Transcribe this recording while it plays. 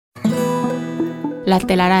La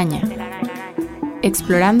telaraña.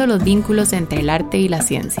 Explorando los vínculos entre el arte y la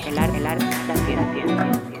ciencia.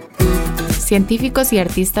 Científicos y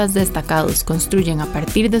artistas destacados construyen a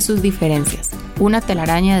partir de sus diferencias una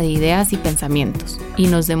telaraña de ideas y pensamientos y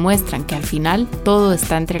nos demuestran que al final todo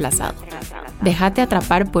está entrelazado. Déjate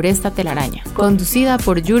atrapar por esta telaraña, conducida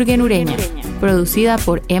por Jürgen Ureña, producida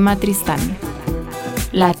por Emma Tristán.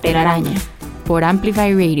 La telaraña, por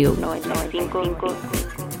Amplify Radio 95.5.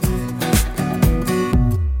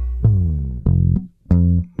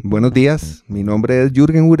 Buenos días, mi nombre es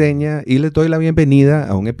Jürgen Ureña y les doy la bienvenida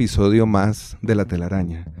a un episodio más de La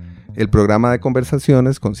Telaraña, el programa de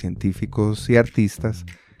conversaciones con científicos y artistas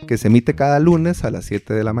que se emite cada lunes a las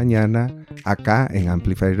 7 de la mañana acá en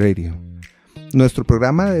Amplify Radio. Nuestro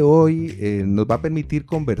programa de hoy nos va a permitir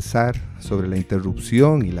conversar sobre la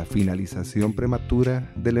interrupción y la finalización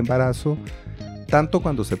prematura del embarazo, tanto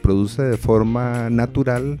cuando se produce de forma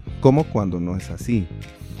natural como cuando no es así.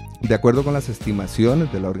 De acuerdo con las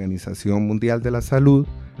estimaciones de la Organización Mundial de la Salud,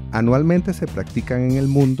 anualmente se practican en el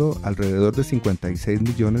mundo alrededor de 56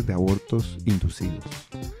 millones de abortos inducidos.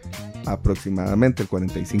 Aproximadamente el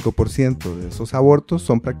 45% de esos abortos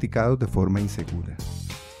son practicados de forma insegura.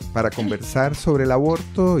 Para conversar sobre el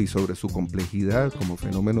aborto y sobre su complejidad como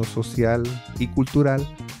fenómeno social y cultural,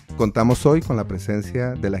 contamos hoy con la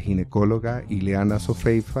presencia de la ginecóloga Ileana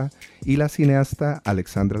Azofeifa y la cineasta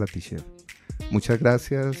Alexandra Latishev. Muchas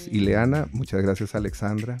gracias, Ileana. Muchas gracias,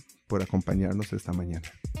 Alexandra, por acompañarnos esta mañana.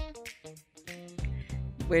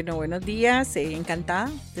 Bueno, buenos días. Encantada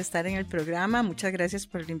de estar en el programa. Muchas gracias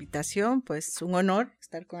por la invitación. Pues un honor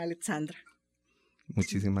estar con Alexandra.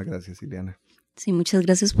 Muchísimas gracias, Ileana. Sí, muchas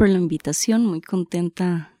gracias por la invitación. Muy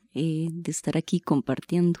contenta de estar aquí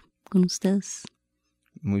compartiendo con ustedes.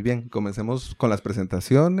 Muy bien, comencemos con las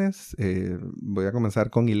presentaciones. Voy a comenzar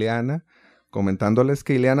con Ileana, comentándoles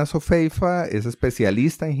que Ileana Azofeifa es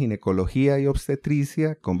especialista en ginecología y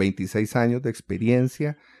obstetricia con 26 años de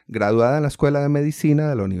experiencia, graduada en la Escuela de Medicina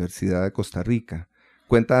de la Universidad de Costa Rica.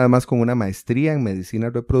 Cuenta además con una maestría en Medicina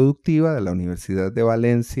Reproductiva de la Universidad de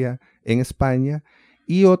Valencia en España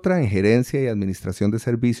y otra en Gerencia y Administración de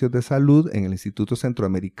Servicios de Salud en el Instituto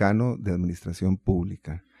Centroamericano de Administración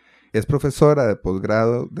Pública. Es profesora de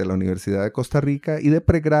posgrado de la Universidad de Costa Rica y de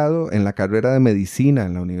pregrado en la carrera de Medicina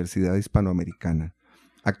en la Universidad Hispanoamericana.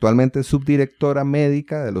 Actualmente es subdirectora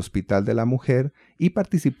médica del Hospital de la Mujer y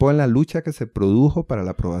participó en la lucha que se produjo para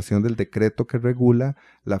la aprobación del decreto que regula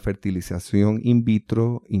la fertilización in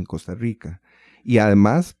vitro en Costa Rica. Y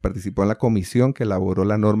además participó en la comisión que elaboró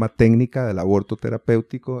la norma técnica del aborto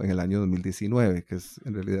terapéutico en el año 2019, que es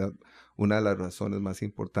en realidad una de las razones más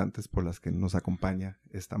importantes por las que nos acompaña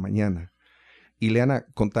esta mañana. Ileana,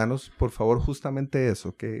 contanos por favor justamente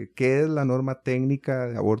eso, ¿qué es la norma técnica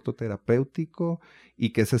de aborto terapéutico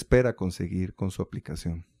y qué se espera conseguir con su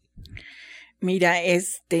aplicación? Mira,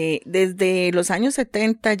 desde los años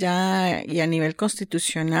 70 ya y a nivel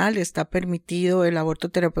constitucional está permitido el aborto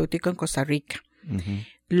terapéutico en Costa Rica. Uh-huh.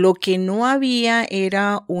 Lo que no había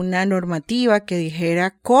era una normativa que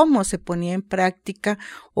dijera cómo se ponía en práctica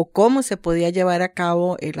o cómo se podía llevar a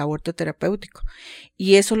cabo el aborto terapéutico.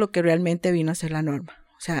 Y eso es lo que realmente vino a ser la norma.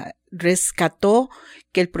 O sea, rescató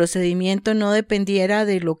que el procedimiento no dependiera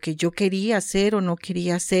de lo que yo quería hacer o no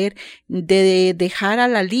quería hacer, de dejar a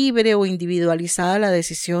la libre o individualizada la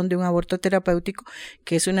decisión de un aborto terapéutico,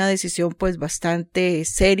 que es una decisión pues bastante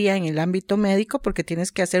seria en el ámbito médico porque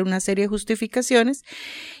tienes que hacer una serie de justificaciones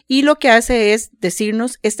y lo que hace es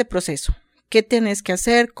decirnos este proceso. ¿Qué tenés que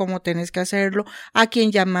hacer? ¿Cómo tenés que hacerlo? ¿A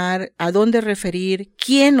quién llamar? ¿A dónde referir?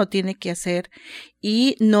 ¿Quién lo tiene que hacer?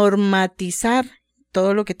 Y normatizar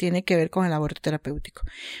todo lo que tiene que ver con el aborto terapéutico.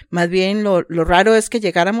 Más bien lo raro es que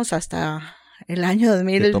llegáramos hasta el año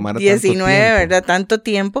 2019, ¿verdad? Tanto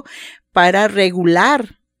tiempo para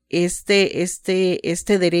regular este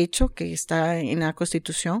derecho que está en la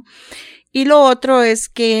Constitución. Y lo otro es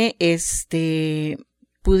que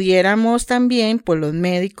pudiéramos también, por los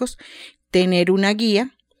médicos, tener una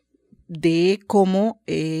guía de cómo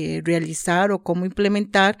realizar o cómo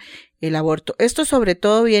implementar el aborto. Esto sobre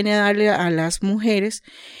todo viene a darle a las mujeres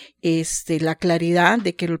la claridad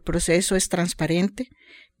de que el proceso es transparente,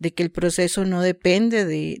 de que el proceso no depende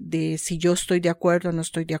de si yo estoy de acuerdo o no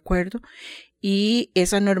estoy de acuerdo. Y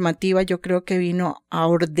esa normativa yo creo que vino a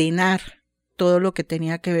ordenar todo lo que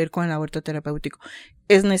tenía que ver con el aborto terapéutico.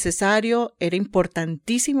 Es necesario, era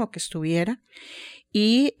importantísimo que estuviera.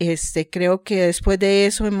 Y creo que después de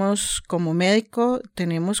eso como médico,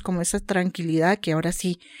 tenemos como esa tranquilidad que ahora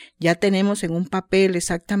sí, ya tenemos en un papel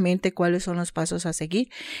exactamente cuáles son los pasos a seguir.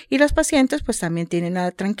 Y los pacientes pues también tienen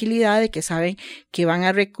la tranquilidad de que saben que van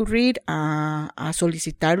a recurrir a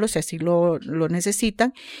solicitarlo si así lo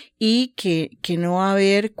necesitan y que no va a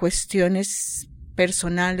haber cuestiones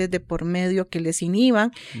personales de por medio que les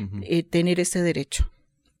inhiban tener ese derecho.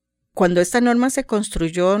 Cuando esta norma se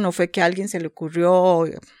construyó, no fue que a alguien se le ocurrió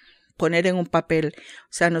poner en un papel.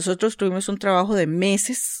 O sea, nosotros tuvimos un trabajo de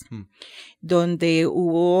meses donde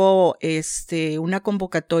hubo una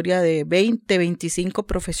convocatoria de 25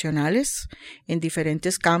 profesionales en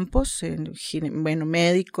diferentes campos,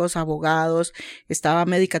 médicos, abogados, estaba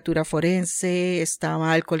Medicatura Forense,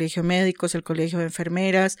 estaba el Colegio de Médicos, el Colegio de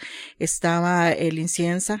Enfermeras, estaba el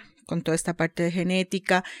INCIENSA, con toda esta parte de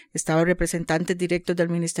genética, estaban representantes directos del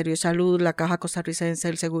Ministerio de Salud, la Caja Costarricense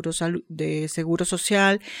del Seguro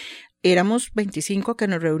Social. Éramos 25 que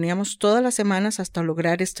nos reuníamos todas las semanas hasta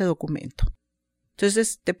lograr este documento.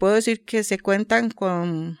 Entonces, te puedo decir que se cuentan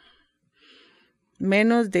con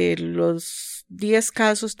menos de los 10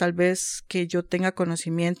 casos tal vez que yo tenga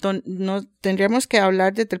conocimiento. No tendríamos que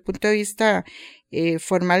hablar desde el punto de vista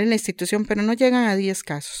formal en la institución, pero no llegan a 10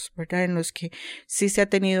 casos, ¿verdad? En los que sí se ha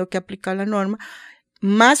tenido que aplicar la norma.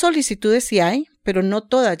 Más solicitudes sí hay, pero no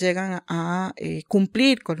todas llegan a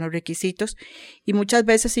cumplir con los requisitos y muchas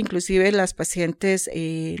veces inclusive las pacientes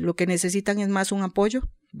lo que necesitan es más un apoyo,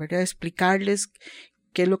 ¿verdad? Explicarles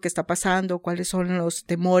qué es lo que está pasando, cuáles son los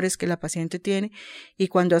temores que la paciente tiene y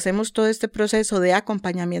cuando hacemos todo este proceso de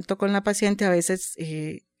acompañamiento con la paciente a veces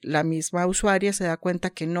la misma usuaria se da cuenta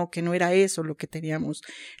que no era eso lo que teníamos,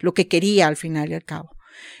 lo que quería al final y al cabo.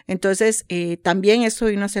 Entonces, también esto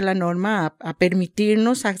vino a ser la norma a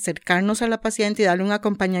permitirnos acercarnos a la paciente y darle un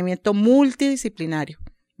acompañamiento multidisciplinario,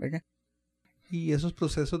 ¿verdad? Y esos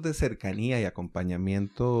procesos de cercanía y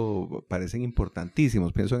acompañamiento parecen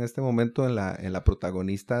importantísimos. Pienso en este momento en la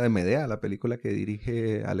protagonista de Medea, la película que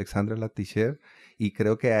dirige Alexandra Latishev, y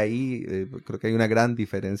creo que ahí hay una gran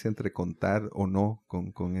diferencia entre contar o no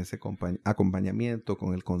con ese acompañamiento,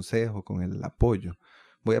 con el consejo, con el apoyo.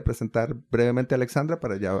 Voy a presentar brevemente a Alexandra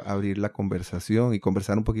para ya abrir la conversación y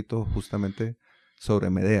conversar un poquito justamente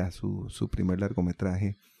sobre Medea, su primer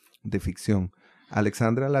largometraje de ficción.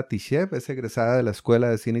 Alexandra Latishev es egresada de la Escuela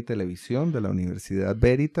de Cine y Televisión de la Universidad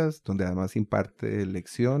Veritas, donde además imparte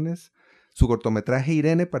lecciones. Su cortometraje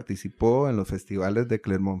Irene participó en los festivales de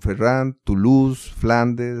Clermont-Ferrand, Toulouse,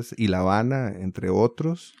 Flandes y La Habana, entre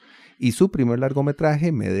otros. Y su primer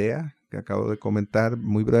largometraje, Medea, que acabo de comentar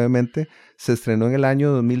muy brevemente, se estrenó en el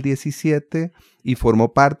año 2017 y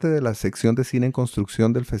formó parte de la sección de cine en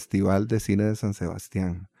construcción del Festival de Cine de San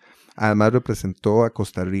Sebastián. Además representó a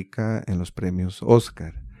Costa Rica en los premios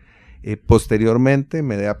Oscar. Posteriormente,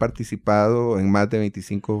 Medea ha participado en más de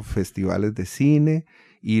 25 festivales de cine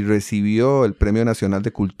y recibió el Premio Nacional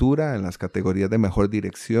de Cultura en las categorías de Mejor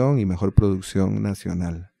Dirección y Mejor Producción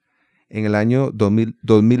Nacional. En el año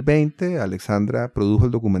 2020, Alexandra produjo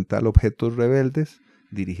el documental Objetos Rebeldes,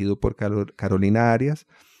 dirigido por Carolina Arias,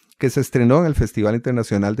 que se estrenó en el Festival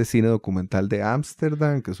Internacional de Cine Documental de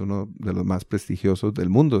Ámsterdam, que es uno de los más prestigiosos del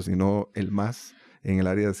mundo, si no el más en el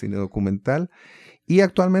área de cine documental, y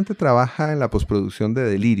actualmente trabaja en la postproducción de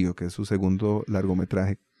Delirio, que es su segundo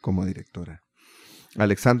largometraje como directora.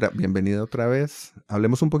 Alexandra, bienvenida otra vez.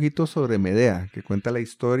 Hablemos un poquito sobre Medea, que cuenta la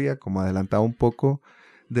historia, como adelantaba un poco,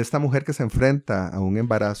 de esta mujer que se enfrenta a un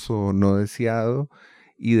embarazo no deseado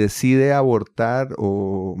y decide abortar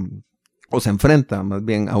o se enfrenta más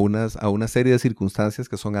bien a una serie de circunstancias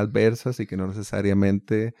que son adversas y que no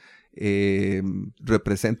necesariamente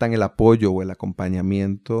representan el apoyo o el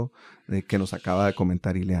acompañamiento que nos acaba de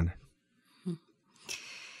comentar Ileana.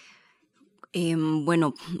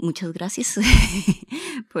 Bueno, muchas gracias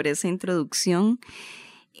por esa introducción.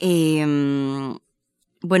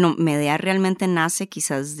 Bueno, Medea realmente nace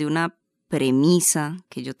quizás de una premisa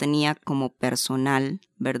que yo tenía como personal,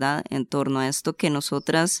 ¿verdad? En torno a esto que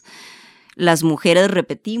nosotras, las mujeres,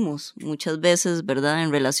 repetimos muchas veces, ¿verdad?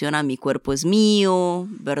 En relación a mi cuerpo es mío,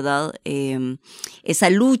 ¿verdad? Esa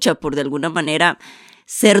lucha por de alguna manera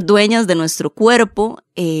ser dueñas de nuestro cuerpo,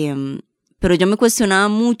 pero yo me cuestionaba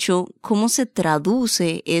mucho cómo se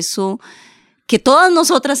traduce eso que todas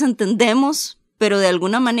nosotras entendemos, pero de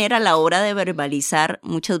alguna manera a la hora de verbalizar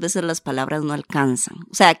muchas veces las palabras no alcanzan.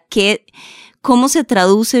 O sea, ¿cómo se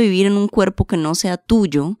traduce vivir en un cuerpo que no sea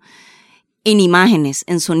tuyo? En imágenes,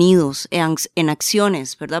 en sonidos, en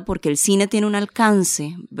acciones, ¿verdad? Porque el cine tiene un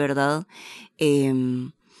alcance, ¿verdad?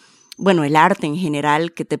 bueno, el arte en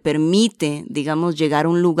general, que te permite, digamos, llegar a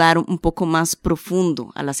un lugar un poco más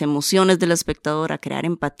profundo, a las emociones del espectador, a crear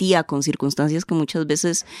empatía con circunstancias que muchas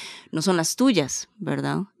veces no son las tuyas,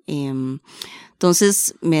 ¿verdad?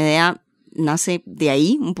 Entonces, Medea nace de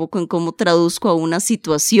ahí, un poco en cómo traduzco a una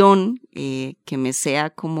situación que me sea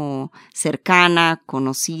como cercana,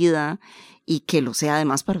 conocida, y que lo sea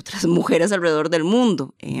además para otras mujeres alrededor del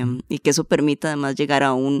mundo, y que eso permita además llegar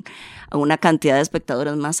a una cantidad de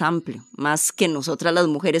espectadoras más amplia, más que nosotras las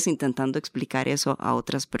mujeres intentando explicar eso a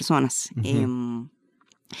otras personas.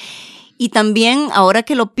 Y también, ahora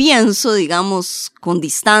que lo pienso, digamos, con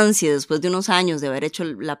distancia, después de unos años de haber hecho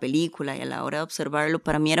la película y a la hora de observarlo,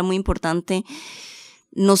 para mí era muy importante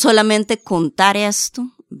no solamente contar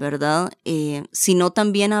esto, ¿verdad? Sino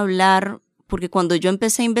también hablar, porque cuando yo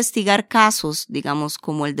empecé a investigar casos, digamos,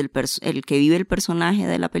 como el que vive el personaje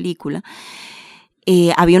de la película,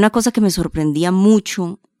 había una cosa que me sorprendía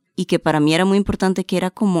mucho y que para mí era muy importante, que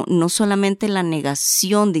era como no solamente la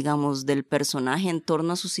negación, digamos, del personaje en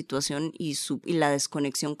torno a su situación y la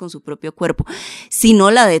desconexión con su propio cuerpo,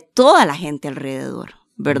 sino la de toda la gente alrededor,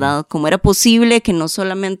 ¿verdad? Cómo era posible que no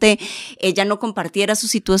solamente ella no compartiera su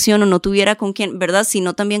situación o no tuviera con quién, ¿verdad?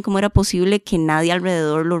 Sino también cómo era posible que nadie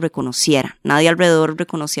alrededor lo reconociera, nadie alrededor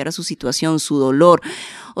reconociera su situación, su dolor,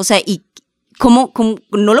 o sea, y cómo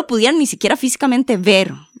no lo pudieran ni siquiera físicamente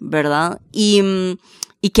ver, ¿verdad?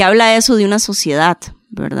 Y que habla eso de una sociedad,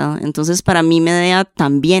 ¿verdad? Entonces, para mí, Medea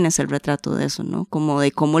también es el retrato de eso, ¿no? Como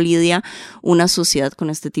de cómo lidia una sociedad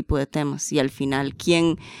con este tipo de temas y al final,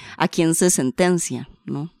 ¿a quién se sentencia,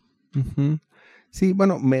 no? Uh-huh. Sí,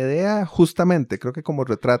 bueno, Medea justamente creo que como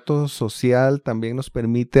retrato social también nos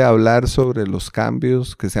permite hablar sobre los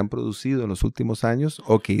cambios que se han producido en los últimos años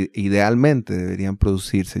o que idealmente deberían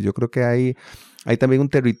producirse. Yo creo que hay también un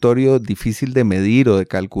territorio difícil de medir o de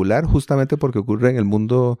calcular, justamente porque ocurre en el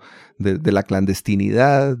mundo de la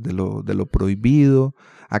clandestinidad, de lo prohibido.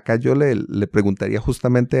 Acá yo le preguntaría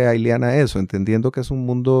justamente a Ileana eso, entendiendo que es un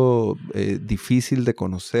mundo difícil de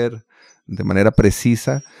conocer de manera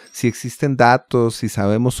precisa, si existen datos, si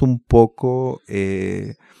sabemos un poco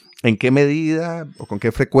en qué medida o con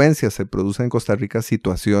qué frecuencia se producen en Costa Rica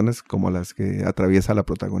situaciones como las que atraviesa la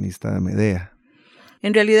protagonista de Medea.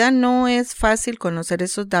 En realidad no es fácil conocer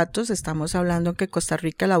esos datos. Estamos hablando que en Costa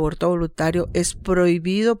Rica el aborto voluntario es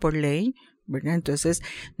prohibido por ley, ¿verdad? Entonces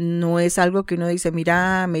no es algo que uno dice,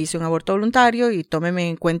 mira, me hice un aborto voluntario y tómeme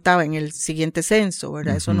en cuenta en el siguiente censo,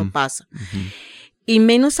 ¿verdad? Eso no pasa. Uh-huh. Y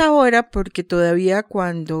menos ahora, porque todavía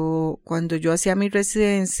cuando yo hacía mi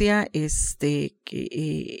residencia,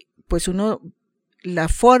 pues la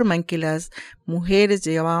forma en que las mujeres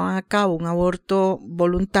llevaban a cabo un aborto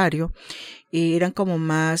voluntario eran como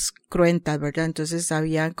más cruentas, ¿verdad? Entonces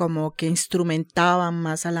habían como que instrumentaban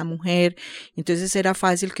más a la mujer, entonces era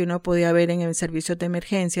fácil que uno podía ver en servicios de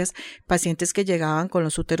emergencias pacientes que llegaban con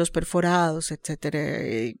los úteros perforados, etcétera,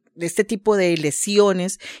 este tipo de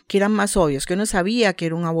lesiones que eran más obvios, que uno sabía que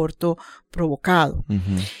era un aborto provocado.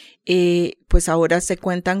 Uh-huh. Pues ahora se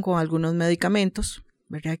cuentan con algunos medicamentos,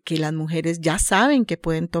 ¿verdad? Que las mujeres ya saben que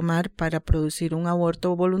pueden tomar para producir un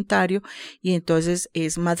aborto voluntario y entonces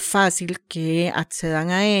es más fácil que accedan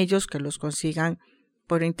a ellos, que los consigan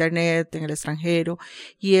por internet en el extranjero,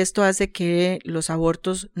 y esto hace que los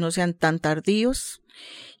abortos no sean tan tardíos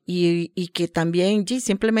y que también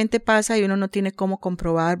simplemente pasa y uno no tiene cómo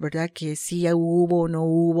comprobar, ¿verdad? Que sí hubo o no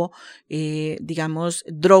hubo, digamos,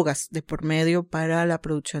 drogas de por medio para la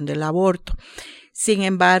producción del aborto. Sin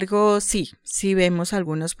embargo, sí vemos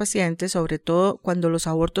algunos pacientes, sobre todo cuando los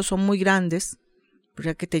abortos son muy grandes,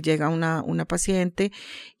 ¿verdad? Que te llega una paciente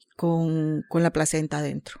con la placenta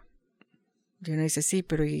adentro. Y uno dice, sí,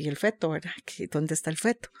 pero ¿y el feto, verdad? ¿Dónde está el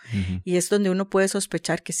feto? Uh-huh. Y es donde uno puede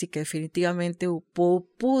sospechar que sí, que definitivamente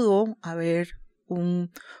pudo haber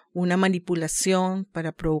una manipulación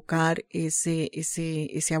para provocar ese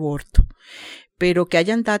aborto. Pero que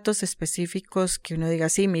hayan datos específicos que uno diga,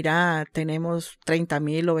 sí, mira, tenemos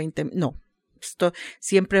 30,000 o 20,000. No, esto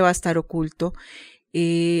siempre va a estar oculto.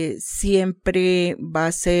 Siempre va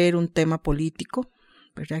a ser un tema político,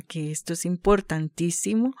 ¿verdad? Que esto es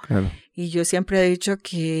importantísimo. Claro. Y yo siempre he dicho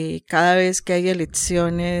que cada vez que hay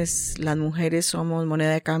elecciones, las mujeres somos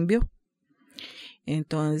moneda de cambio.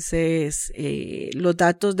 Entonces, los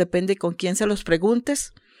datos depende con quién se los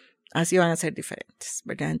preguntes. Así van a ser diferentes,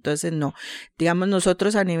 ¿verdad? Entonces, no. Digamos,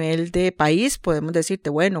 nosotros a nivel de país podemos decirte,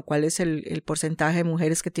 bueno, ¿cuál es el porcentaje de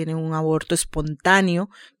mujeres que tienen un aborto espontáneo?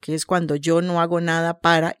 Que es cuando yo no hago nada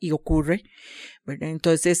para y ocurre, ¿verdad?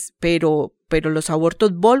 Entonces, pero pero los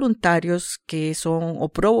abortos voluntarios que son o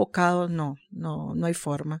provocados, no hay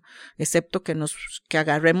forma, excepto que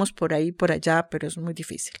agarremos por ahí, por allá, pero es muy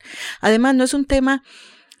difícil. Además, no es un tema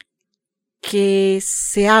que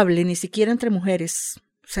se hable ni siquiera entre mujeres.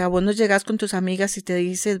 O sea, vos no llegás con tus amigas y te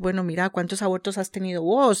dices, bueno, mira, ¿cuántos abortos has tenido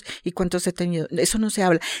vos? ¿Y cuántos he tenido? Eso no se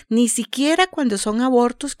habla. Ni siquiera cuando son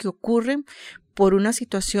abortos que ocurren por una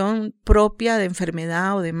situación propia de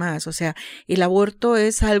enfermedad o demás. O sea, el aborto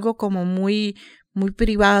es algo como muy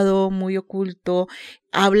privado, muy oculto.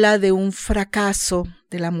 Habla de un fracaso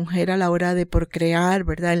de la mujer a la hora de procrear,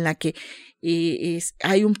 ¿verdad? En la que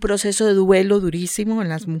hay un proceso de duelo durísimo en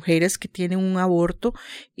las mujeres que tienen un aborto,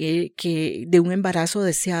 que de un embarazo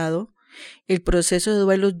deseado. El proceso de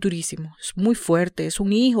duelo es durísimo, es muy fuerte, es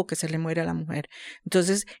un hijo que se le muere a la mujer.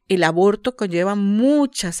 Entonces, el aborto conlleva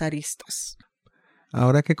muchas aristas.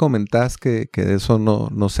 Ahora que comentás que de eso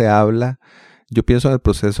no se habla, yo pienso en el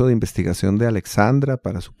proceso de investigación de Alexandra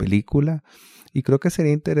para su película. Y creo que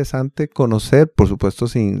sería interesante conocer, por supuesto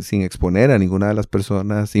sin exponer a ninguna de las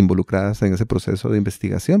personas involucradas en ese proceso de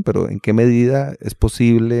investigación, pero en qué medida es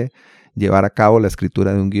posible llevar a cabo la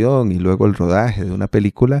escritura de un guión y luego el rodaje de una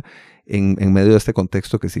película en medio de este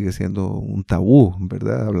contexto que sigue siendo un tabú,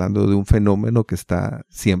 ¿verdad? Hablando de un fenómeno que está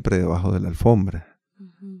siempre debajo de la alfombra.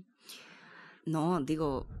 No,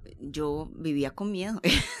 digo, yo vivía con miedo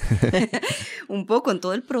un poco en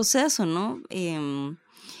todo el proceso, ¿no?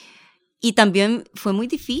 Y también fue muy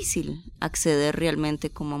difícil acceder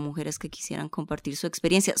realmente como a mujeres que quisieran compartir su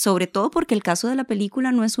experiencia, sobre todo porque el caso de la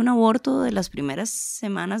película no es un aborto de las primeras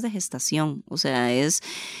semanas de gestación, o sea, es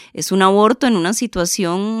un aborto en una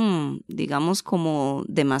situación, digamos, como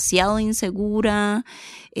demasiado insegura,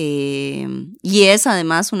 y es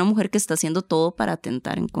además una mujer que está haciendo todo para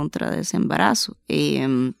atentar en contra de ese embarazo.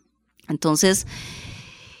 Entonces,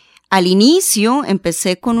 al inicio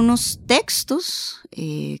empecé con unos textos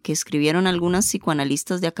que escribieron algunas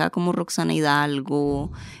psicoanalistas de acá, como Roxana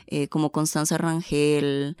Hidalgo, como Constanza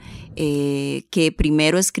Rangel, que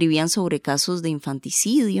primero escribían sobre casos de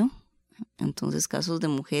infanticidio. Entonces, casos de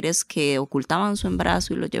mujeres que ocultaban su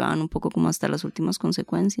embarazo y lo llevaban un poco como hasta las últimas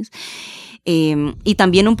consecuencias. Y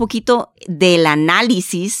también un poquito del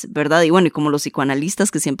análisis, ¿verdad? Y bueno, y como los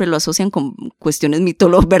psicoanalistas que siempre lo asocian con cuestiones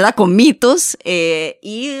mitológicas, ¿verdad? Con mitos.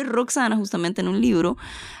 Y Roxana, justamente en un libro,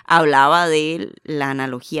 hablaba de la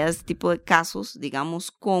analogía de este tipo de casos,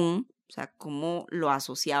 digamos, o sea, cómo lo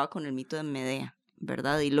asociaba con el mito de Medea,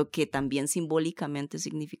 ¿verdad? Y lo que también simbólicamente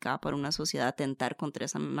significaba para una sociedad atentar contra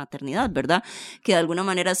esa maternidad, ¿verdad? Que de alguna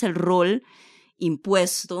manera es el rol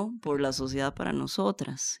impuesto por la sociedad para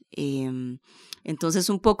nosotras. Entonces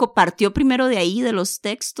un poco partió primero de ahí, de los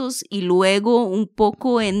textos, y luego un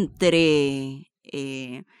poco entre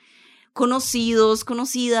conocidos,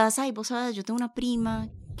 conocidas. Ay, vos sabes, yo tengo una prima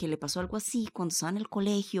que le pasó algo así cuando estaba en el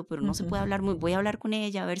colegio, pero no se puede hablar muy, voy a hablar con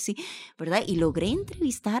ella a ver si, ¿verdad? Y logré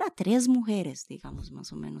entrevistar a 3 mujeres, digamos,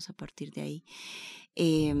 más o menos a partir de ahí,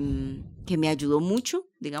 que me ayudó mucho,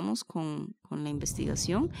 digamos, con la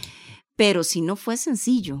investigación, pero sí no fue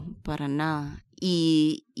sencillo para nada.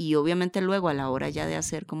 Y obviamente luego a la hora ya de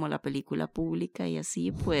hacer como la película pública y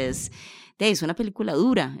así, pues es una película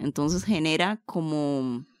dura, entonces genera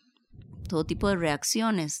como todo tipo de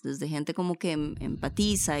reacciones, desde gente como que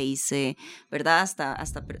empatiza y ¿verdad?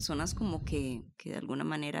 Hasta personas como que de alguna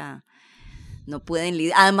manera no pueden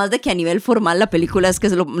lidiar. Además de que a nivel formal la película es que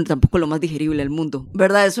es tampoco lo más digerible del mundo,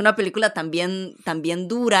 ¿verdad? Es una película también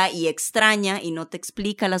dura y extraña y no te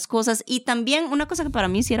explica las cosas. Y también una cosa que para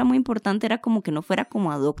mí sí era muy importante era como que no fuera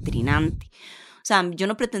como adoctrinante. O sea, yo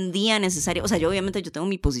no pretendía o sea, yo obviamente yo tengo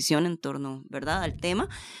mi posición en torno, ¿verdad?, al tema,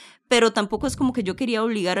 pero tampoco es como que yo quería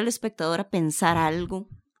obligar al espectador a pensar algo,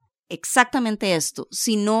 exactamente esto,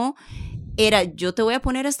 sino era, yo te voy a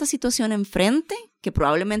poner esta situación enfrente, que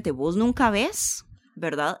probablemente vos nunca ves,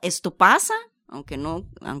 ¿verdad? Esto pasa, aunque no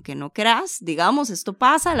querás, digamos, esto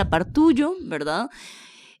pasa a la par tuyo, ¿verdad?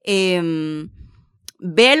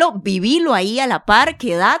 Velo, vivilo ahí a la par,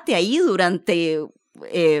 quédate ahí durante,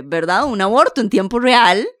 ¿verdad? Un aborto en tiempo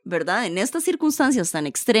real, ¿verdad? En estas circunstancias tan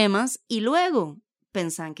extremas, y luego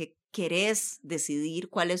pensan que querés decidir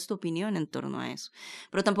cuál es tu opinión en torno a eso.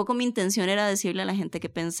 Pero tampoco mi intención era decirle a la gente qué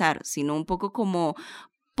pensar, sino un poco como,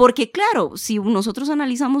 porque claro, si nosotros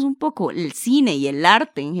analizamos un poco el cine y el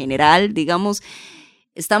arte en general, digamos,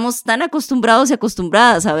 estamos tan acostumbrados y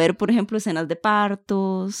acostumbradas a ver, por ejemplo, escenas de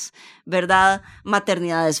partos, ¿verdad?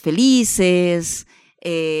 Maternidades felices,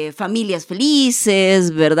 familias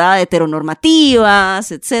felices, ¿verdad?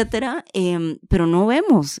 Heteronormativas, etcétera, pero no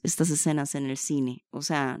vemos estas escenas en el cine, o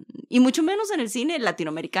sea, y mucho menos en el cine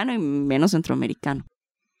latinoamericano y menos centroamericano.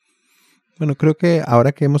 Bueno, creo que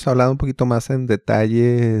ahora que hemos hablado un poquito más en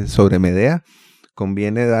detalle sobre Medea,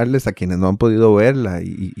 conviene darles a quienes no han podido verla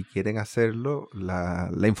y quieren hacerlo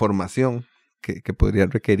la información que podrían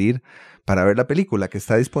requerir para ver la película, que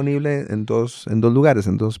está disponible en dos lugares,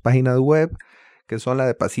 en 2 páginas web, que son la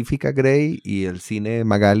de Pacifica Grey y el Cine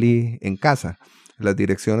Magali en casa. Las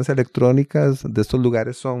direcciones electrónicas de estos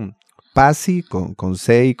lugares son pasi con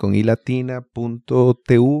C y con I latina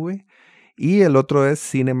 .tv, y el otro es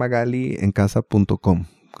cinemagaliEnCasa.com.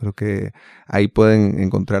 Creo que ahí pueden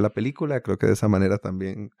encontrar la película. Creo que de esa manera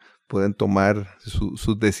también pueden tomar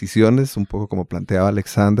sus decisiones, un poco como planteaba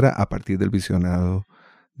Alexandra, a partir del visionado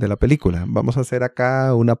de la película. Vamos a hacer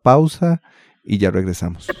acá una pausa y ya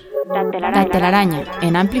regresamos. La telaraña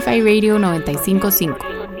en Amplify Radio 95.5.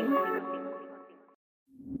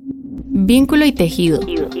 Vínculo y tejido,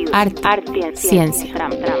 arte, ciencia,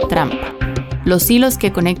 trampa. Los hilos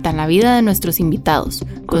que conectan la vida de nuestros invitados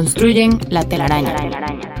construyen la telaraña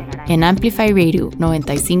en Amplify Radio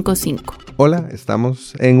 95.5. Hola,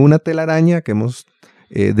 estamos en una telaraña que hemos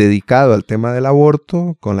dedicado al tema del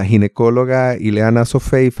aborto con la ginecóloga Ileana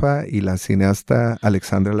Azofeifa y la cineasta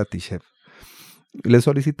Alexandra Latishev. Le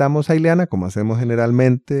solicitamos a Ileana, como hacemos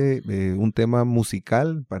generalmente, un tema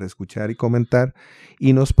musical para escuchar y comentar,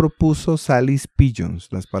 y nos propuso Sally's Pigeons,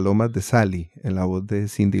 las palomas de Sally, en la voz de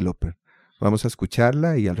Cyndi Lauper. Vamos a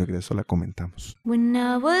escucharla y al regreso la comentamos. When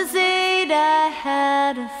I was 8, I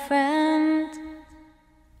had a friend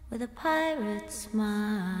with a pirate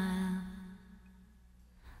smile.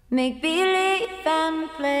 Make believe and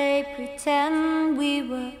play pretend we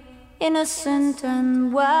were innocent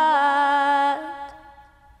and wild.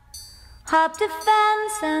 Hopped the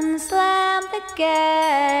fence and slammed the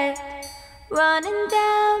gate, running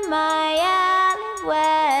down my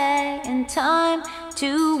alleyway in time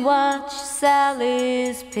to watch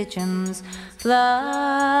Sally's pigeons fly.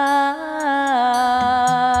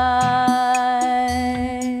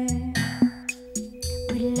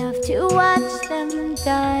 We love to watch them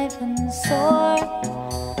dive and soar,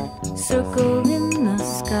 circle in the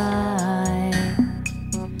sky,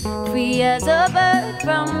 free as a bird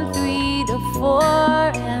from 3 to 4,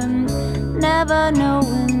 and never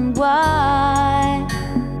knowing why.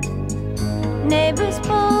 Neighbors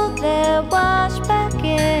pulled their wash back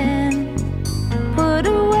in, put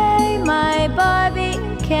away my Barbie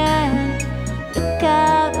can. Look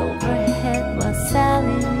out overhead while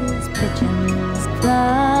Sally's pigeons fly.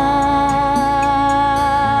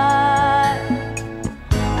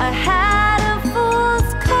 I had a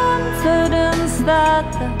fool's confidence that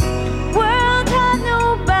the world had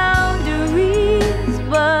no boundaries,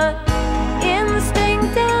 but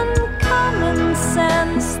instinct and common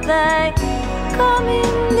sense, they come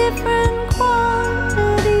in different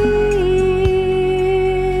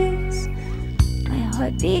quantities. My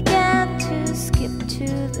heart began to skip to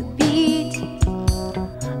the beat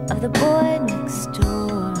of the boy next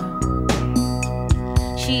door.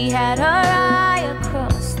 She had her eye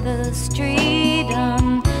across the street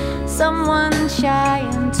on someone shy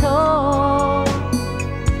and tall.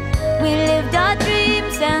 We lived our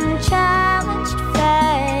dreams and challenged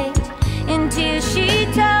fate until she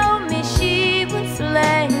told me she was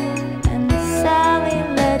late, and Sally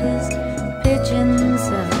led his pigeons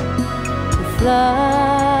up to fly.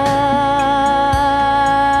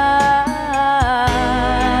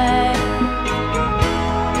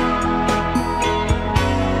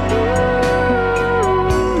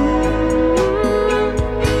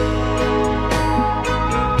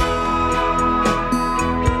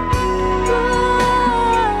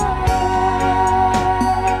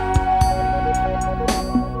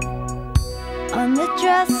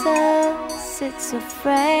 It's a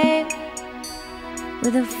frame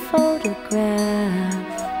with a photograph.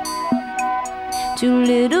 2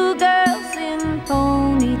 little girls in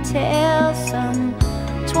ponytails, some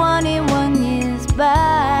 21 years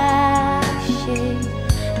back. She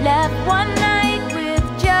left one night with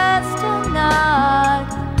just a nod,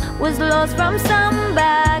 was lost from some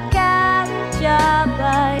back alley job.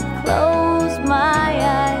 I closed my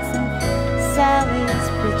eyes and Sally's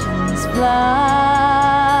pigeons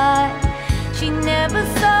fly. She never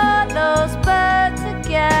saw those birds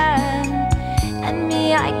again, and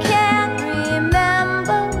me, I can't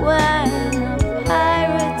remember when a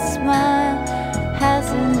pirate's smile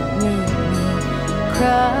hasn't made me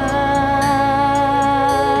cry.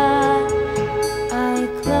 I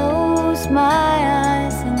close my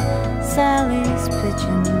eyes and Sally's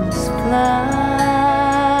pigeons fly.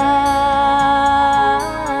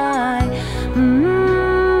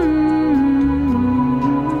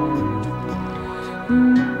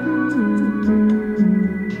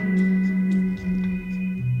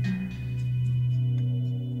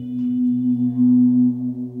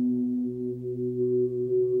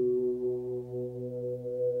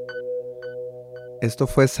 Esto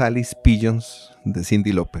fue Sally's Pigeons de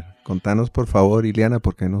Cyndi Lauper. Contanos, por favor, Ileana,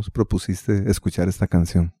 ¿por qué nos propusiste escuchar esta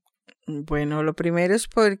canción? Bueno, lo primero es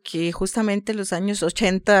porque justamente en los años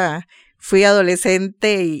 80 fui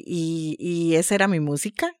adolescente y esa era mi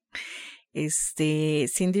música.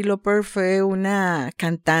 Cyndi Lauper fue una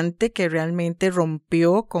cantante que realmente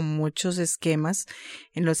rompió con muchos esquemas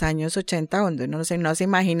en los años 80, donde no se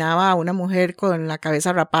imaginaba a una mujer con la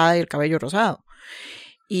cabeza rapada y el cabello rosado.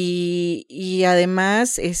 Y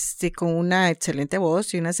además, con una excelente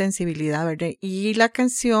voz y una sensibilidad, ¿verdad? Y la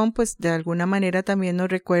canción, pues, de alguna manera también nos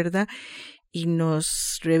recuerda y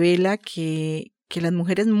nos revela que las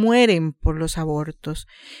mujeres mueren por los abortos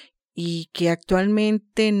y que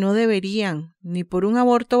actualmente no deberían, ni por un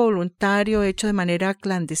aborto voluntario hecho de manera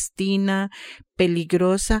clandestina,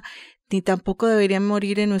 peligrosa, ni tampoco deberían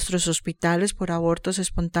morir en nuestros hospitales por abortos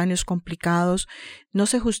espontáneos complicados. No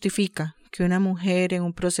se justifica que una mujer en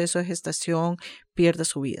un proceso de gestación pierda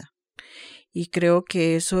su vida. Y creo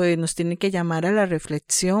que eso nos tiene que llamar a la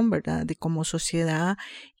reflexión, ¿verdad?, de como sociedad,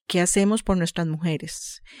 ¿qué hacemos por nuestras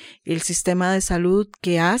mujeres? El sistema de salud,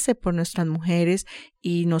 ¿qué hace por nuestras mujeres?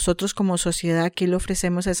 Y nosotros como sociedad, ¿qué le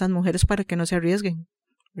ofrecemos a esas mujeres para que no se arriesguen?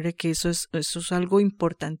 ¿Verdad? Que eso es algo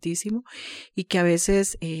importantísimo y que a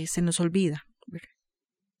veces se nos olvida, ¿verdad?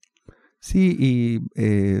 Sí, y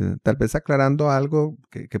tal vez aclarando algo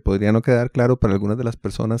que podría no quedar claro para algunas de las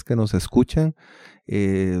personas que nos escuchan,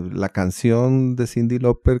 la canción de Cyndi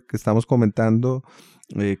Lauper que estamos comentando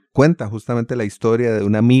cuenta justamente la historia de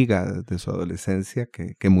una amiga de su adolescencia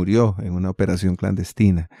que murió en una operación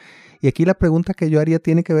clandestina. Y aquí la pregunta que yo haría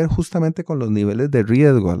tiene que ver justamente con los niveles de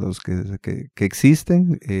riesgo a los que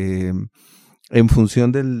existen en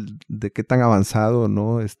función de qué tan avanzado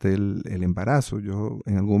no esté el embarazo. Yo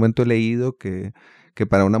en algún momento he leído que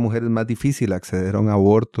para una mujer es más difícil acceder a un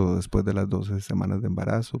aborto después de las 12 semanas de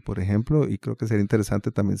embarazo, por ejemplo, y creo que sería interesante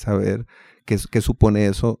también saber qué supone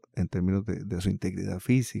eso en términos de su integridad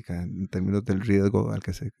física, en términos del riesgo al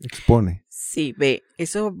que se expone. Sí,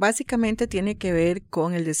 eso básicamente tiene que ver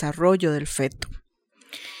con el desarrollo del feto.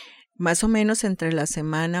 Más o menos entre la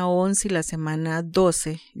semana 11 y la semana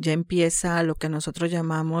 12 ya empieza lo que nosotros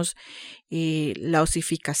llamamos la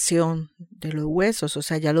osificación de los huesos, o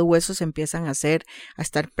sea, ya los huesos empiezan a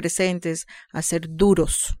estar presentes, a ser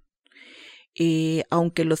duros.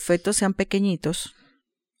 Aunque los fetos sean pequeñitos,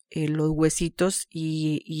 los huesitos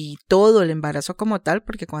y todo el embarazo como tal,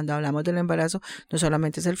 porque cuando hablamos del embarazo no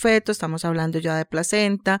solamente es el feto, estamos hablando ya de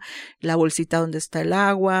placenta, la bolsita donde está el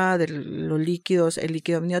agua, de los líquidos, el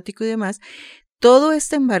líquido amniótico y demás. Todo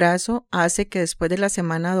este embarazo hace que después de la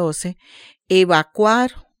semana 12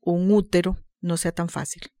 evacuar un útero no sea tan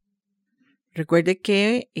fácil. Recuerde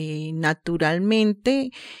que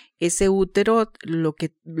naturalmente ese útero,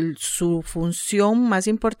 su función más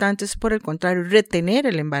importante es, por el contrario, retener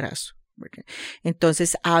el embarazo.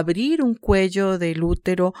 Entonces, abrir un cuello del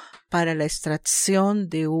útero para la extracción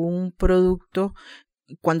de un producto,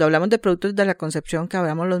 cuando hablamos de productos de la concepción que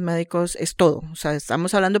hablamos los médicos, es todo. O sea,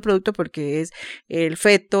 estamos hablando de producto porque es el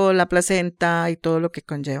feto, la placenta y todo lo que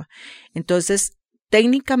conlleva. Entonces,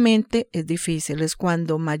 técnicamente es difícil, es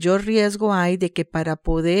cuando mayor riesgo hay de que para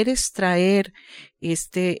poder extraer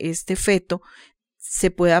este feto se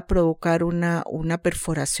pueda provocar una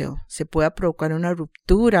perforación, se pueda provocar una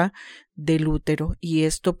ruptura del útero y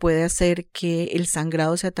esto puede hacer que el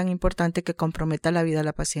sangrado sea tan importante que comprometa la vida de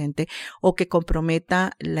la paciente o que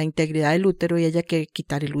comprometa la integridad del útero y haya que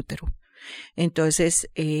quitar el útero. Entonces,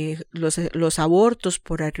 los abortos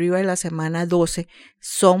por arriba de la semana 12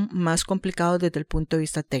 son más complicados desde el punto de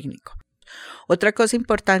vista técnico. Otra cosa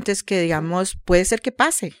importante es que, digamos, puede ser que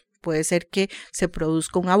pase, puede ser que se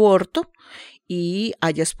produzca un aborto y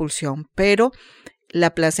haya expulsión, pero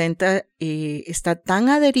la placenta está tan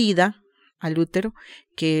adherida al útero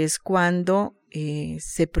que es cuando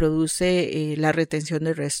se produce la retención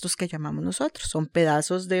de restos que llamamos nosotros. Son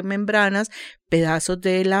pedazos de membranas, pedazos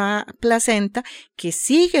de la placenta que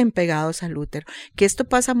siguen pegados al útero. Que esto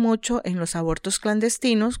pasa mucho en los abortos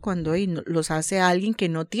clandestinos cuando los hace alguien que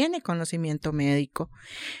no tiene conocimiento médico.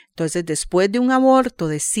 Entonces, después de un aborto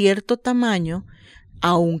de cierto tamaño,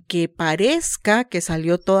 aunque parezca que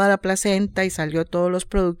salió toda la placenta y salió todos los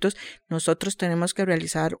productos, nosotros tenemos que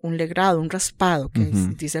realizar un legrado, un raspado, que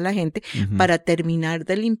dice la gente, para terminar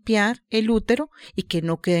de limpiar el útero y que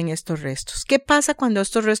no queden estos restos. ¿Qué pasa cuando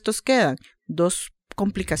estos restos quedan? Dos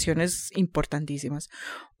complicaciones importantísimas.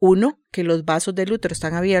 Uno, que los vasos del útero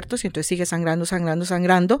están abiertos y entonces sigue sangrando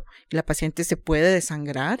y la paciente se puede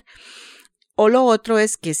desangrar. O lo otro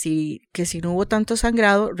es que si no hubo tanto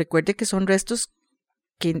sangrado, recuerde que son restos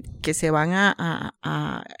que se van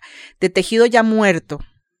de tejido ya muerto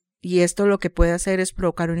y esto lo que puede hacer es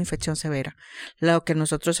provocar una infección severa, lo que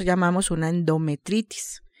nosotros llamamos una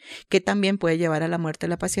endometritis, que también puede llevar a la muerte de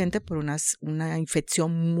la paciente por una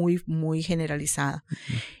infección muy, muy generalizada.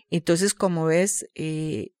 Entonces, como ves,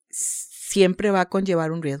 siempre va a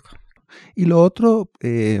conllevar un riesgo. Y lo otro,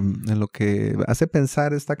 en lo que hace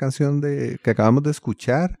pensar esta canción que acabamos de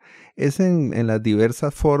escuchar, es en las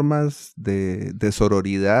diversas formas de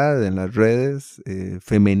sororidad en las redes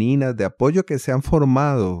femeninas, de apoyo que se han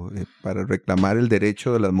formado para reclamar el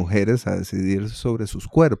derecho de las mujeres a decidir sobre sus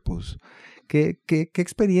cuerpos. ¿Qué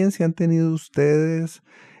experiencia han tenido ustedes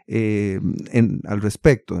al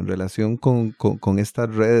respecto, en relación con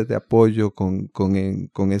estas redes de apoyo,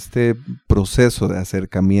 con este proceso de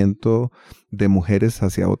acercamiento de mujeres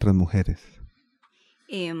hacia otras mujeres?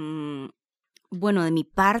 Bueno, de mi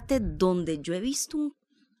parte, donde yo he visto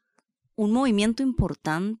un movimiento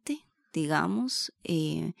importante, digamos,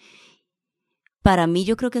 para mí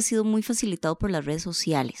yo creo que ha sido muy facilitado por las redes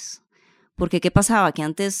sociales. Porque ¿qué pasaba? Que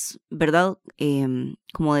antes, ¿verdad?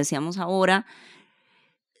 Como decíamos ahora,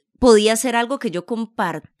 podía ser algo que yo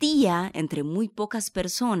compartía entre muy pocas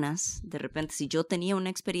personas, de repente si yo tenía una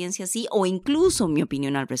experiencia así, o incluso mi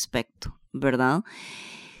opinión al respecto, ¿verdad?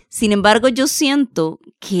 Sin embargo, yo siento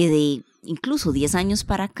que de incluso 10 años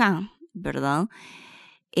para acá, ¿verdad?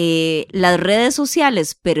 Las redes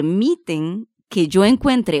sociales permiten que yo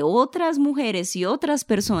encuentre otras mujeres y otras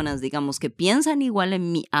personas, digamos, que piensan igual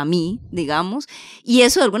a mí, digamos, y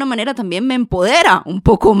eso de alguna manera también me empodera un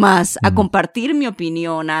poco más a compartir mi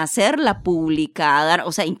opinión, a hacerla pública, a dar,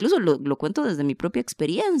 o sea, incluso lo cuento desde mi propia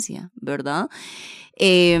experiencia, ¿verdad?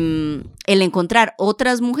 El encontrar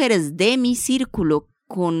otras mujeres de mi círculo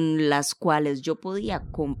con las cuales yo podía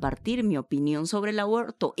compartir mi opinión sobre el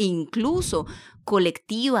aborto, incluso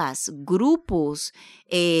colectivas, grupos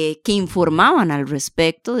que informaban al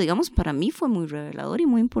respecto, digamos, para mí fue muy revelador y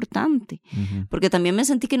muy importante, porque también me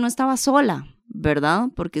sentí que no estaba sola, ¿verdad?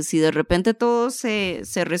 Porque si de repente todo se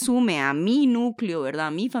resume a mi núcleo, ¿verdad?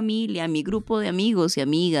 A mi familia, a mi grupo de amigos y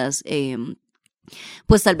amigas,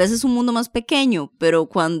 pues tal vez es un mundo más pequeño, pero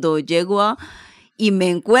cuando llego y me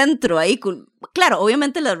encuentro ahí con... Claro,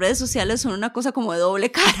 obviamente las redes sociales son una cosa como de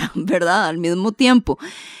doble cara, ¿verdad? Al mismo tiempo.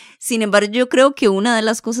 Sin embargo, yo creo que una de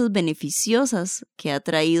las cosas beneficiosas que ha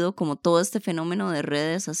traído como todo este fenómeno de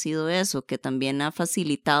redes ha sido eso, que también ha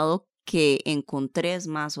facilitado que encontres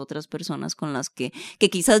más otras personas con las que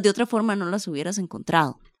quizás de otra forma no las hubieras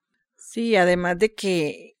encontrado. Sí, además de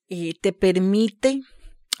que te permite,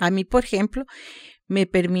 a mí por ejemplo, me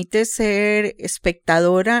permite ser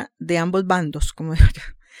espectadora de ambos bandos, como digo yo,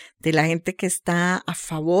 de la gente que está a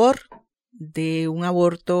favor de un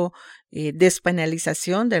aborto,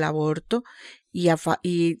 despenalización del aborto,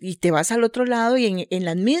 y te vas al otro lado y en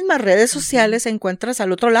las mismas redes sociales encuentras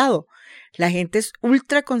al otro lado. La gente es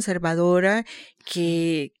ultra conservadora,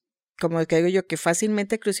 que, como que digo yo, que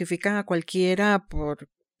fácilmente crucifican a cualquiera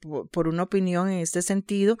por una opinión en este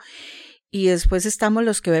sentido. Y después estamos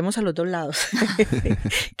los que vemos a los dos lados,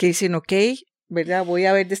 que dicen, ok, ¿verdad? Voy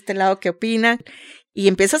a ver de este lado qué opinan, y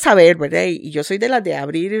empiezas a ver, ¿verdad? Y yo soy de las de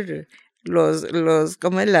abrir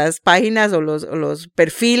como las páginas o los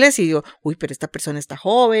perfiles y digo, uy, pero esta persona está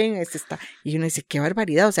joven, y uno dice, qué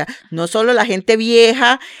barbaridad, o sea, no solo la gente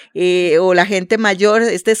vieja o la gente mayor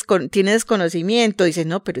tiene desconocimiento, dice,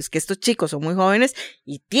 no, pero es que estos chicos son muy jóvenes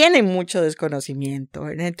y tienen mucho desconocimiento,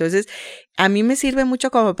 ¿verdad? Entonces, a mí me sirve mucho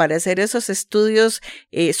como para hacer esos estudios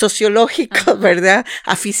sociológicos, ¿verdad?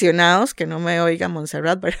 Aficionados, que no me oiga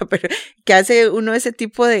Montserrat, ¿verdad? Pero que hace uno ese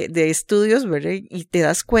tipo de estudios, ¿verdad? Y te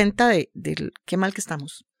das cuenta de qué mal que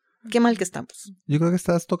estamos. Qué mal que estamos. Yo creo que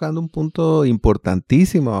estás tocando un punto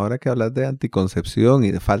importantísimo ahora que hablas de anticoncepción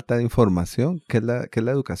y de falta de información, que es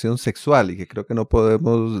la educación sexual, y que creo que no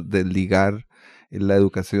podemos desligar la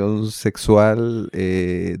educación sexual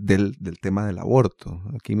del tema del aborto.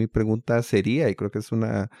 Aquí mi pregunta sería, y creo que es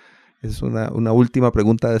una última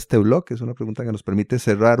pregunta de este bloque, es una pregunta que nos permite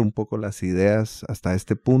cerrar un poco las ideas hasta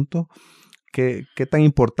este punto. ¿Qué tan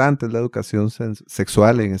importante es la educación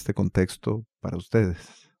sexual en este contexto para ustedes?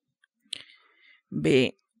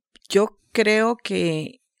 Yo creo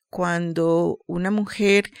que cuando una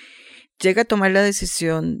mujer llega a tomar la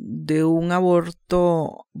decisión de un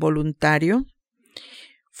aborto voluntario,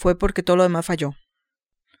 fue porque todo lo demás falló.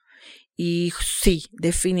 Y sí,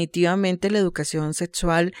 definitivamente la educación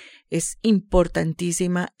sexual es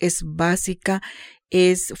importantísima, es básica,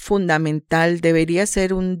 es fundamental, debería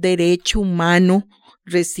ser un derecho humano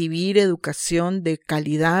recibir educación de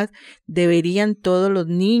calidad, deberían todos los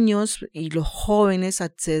niños y los jóvenes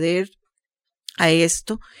acceder a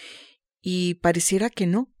esto, y pareciera que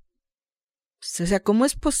no. O sea, ¿cómo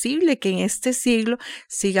es posible que en este siglo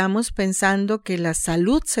sigamos pensando que la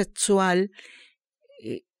salud sexual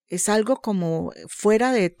es algo como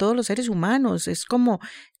fuera de todos los seres humanos? Es como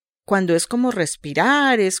cuando es como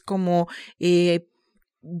respirar, es como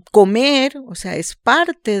comer, o sea, es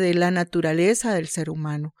parte de la naturaleza del ser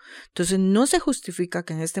humano. Entonces, no se justifica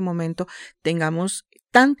que en este momento tengamos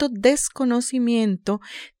tanto desconocimiento,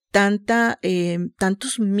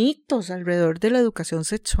 tantos mitos alrededor de la educación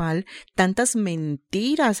sexual, tantas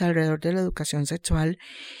mentiras alrededor de la educación sexual,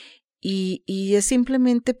 y es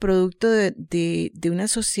simplemente producto de una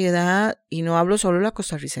sociedad, y no hablo solo de la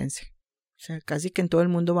costarricense, o sea, casi que en todo el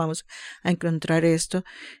mundo vamos a encontrar esto,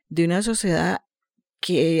 de una sociedad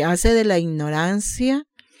que hace de la ignorancia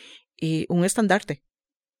un estandarte.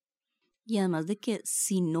 Y además de que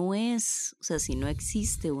si no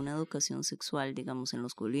existe una educación sexual, digamos, en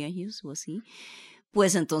los colegios o así,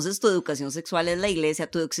 pues entonces tu educación sexual es la iglesia,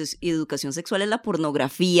 tu educación sexual es la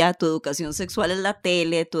pornografía, tu educación sexual es la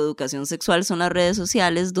tele, tu educación sexual son las redes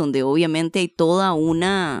sociales, donde obviamente hay toda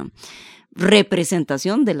una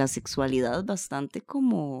representación de la sexualidad bastante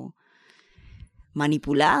como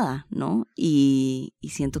manipulada, ¿no? Y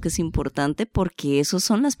siento que es importante porque esas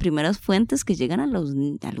son las primeras fuentes que llegan a los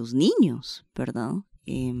niños, ¿verdad?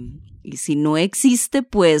 Y si no existe,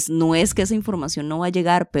 pues no es que esa información no va a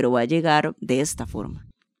llegar, pero va a llegar de esta forma.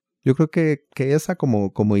 Yo creo que esa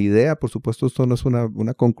como idea, por supuesto esto no es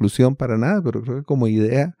una conclusión para nada, pero creo que como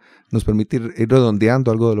idea nos permite ir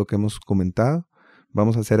redondeando algo de lo que hemos comentado.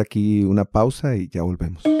 Vamos a hacer aquí una pausa y ya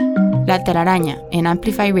volvemos. La telaraña en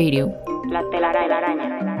Amplify Radio. La telaraña.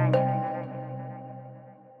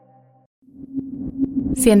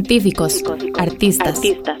 Científicos, artistas,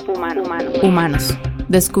 humanos,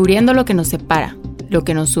 descubriendo lo que nos separa, lo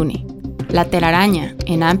que nos une. La telaraña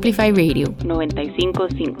en Amplify Radio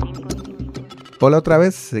 95.5. Hola otra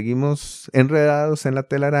vez, seguimos enredados en la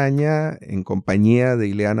telaraña en compañía de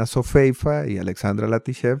Ileana Azofeifa y Alexandra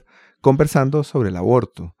Latishev conversando sobre el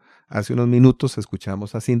aborto. Hace unos minutos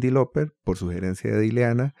escuchamos a Cyndi Lauper por sugerencia de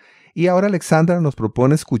Ileana y ahora Alexandra nos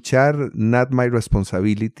propone escuchar Not My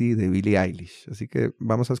Responsibility de Billie Eilish. Así que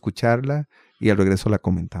vamos a escucharla y al regreso la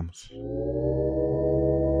comentamos.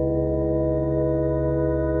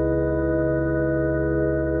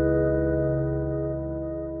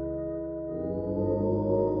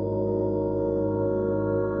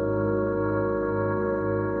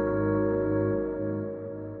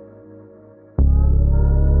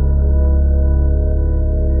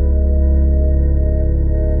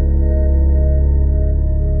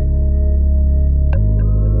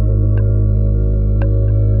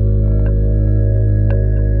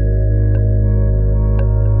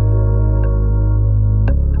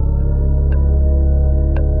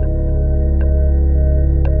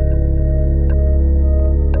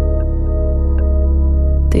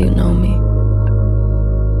 Do you know me?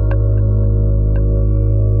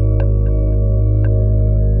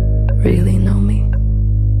 Really know me?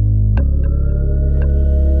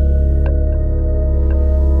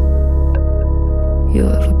 You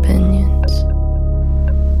have opinions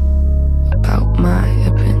about my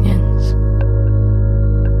opinions.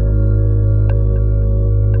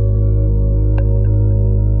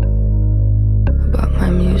 About my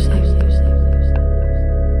music.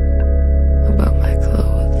 About my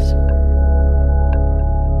clothes.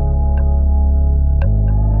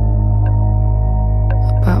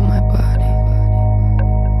 About my body.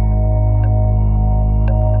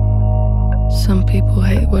 Some people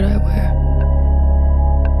hate what I wear.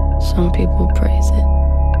 Some people praise it.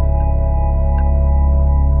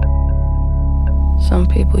 Some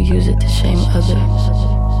people use it to shame others.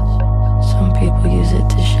 Some people use it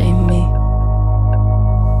to shame me.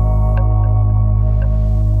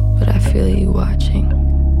 But I feel you watching.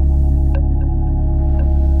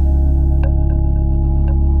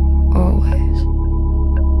 Always.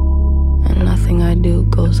 And nothing I do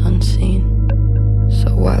goes unseen.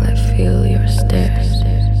 So while I feel your stares,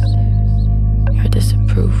 your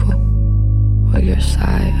disapproval, or your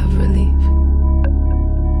sigh of relief,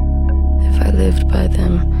 if I lived by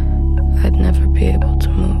them, I'd never be able to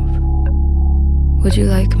move. Would you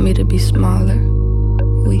like me to be smaller,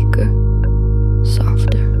 weaker,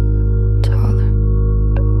 softer, taller?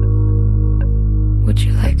 Would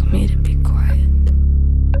you like me to be quiet?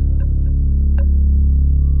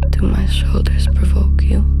 Do my shoulders provoke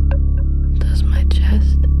you? Does my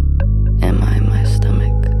chest? Am I my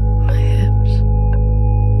stomach, my hips?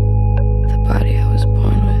 The body I was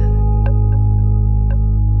born with?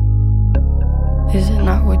 Is it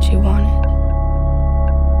not what you wanted?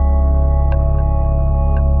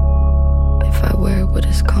 If I wear what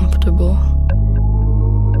is comfortable,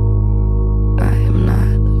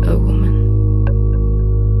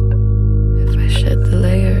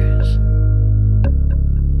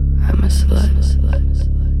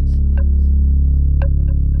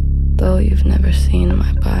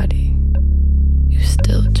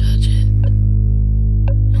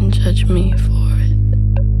 me for it.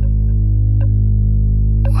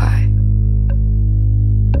 Why?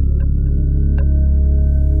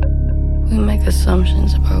 We make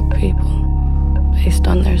assumptions about people based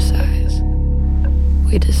on their size.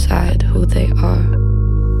 We decide who they are.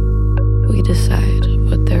 We decide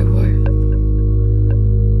what they're worth.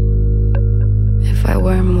 If I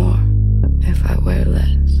wear more, if I wear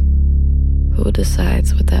less, who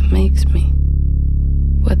decides what that makes me?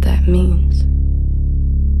 What that means?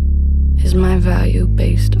 Is my value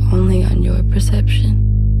based only on your perception?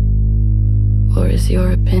 Or is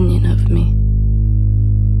your opinion of me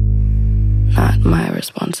not my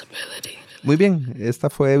responsibility? Muy bien, esta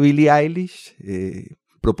fue Billie Eilish,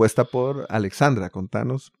 propuesta por Alexandra.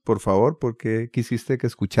 Contanos, por favor, por qué quisiste que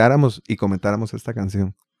escucháramos y comentáramos esta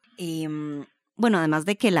canción. Bueno, además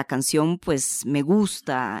de que la canción pues me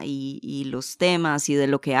gusta y los temas y de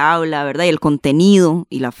lo que habla, ¿verdad? Y el contenido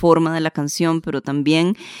y la forma de la canción, pero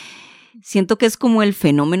también siento que es como el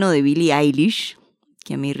fenómeno de Billie Eilish,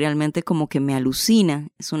 que a mí realmente como que me alucina.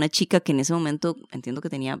 Es una chica que en ese momento entiendo que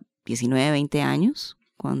tenía 19, 20 años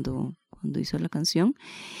cuando hizo la canción.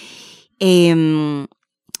 Y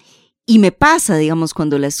me pasa, digamos,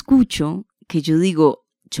 cuando la escucho, que yo digo,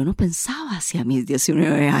 yo no pensaba hacia mis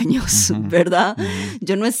 19 años, ¿verdad?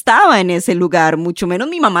 Yo no estaba en ese lugar, mucho menos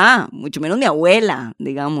mi mamá, mucho menos mi abuela,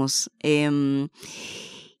 digamos.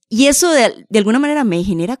 Y eso de alguna manera me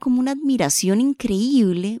genera como una admiración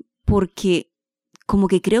increíble, porque como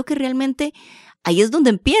que creo que realmente ahí es donde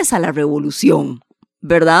empieza la revolución,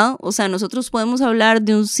 ¿verdad? O sea, nosotros podemos hablar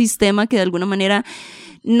de un sistema que de alguna manera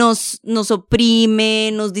nos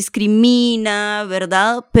oprime, nos discrimina,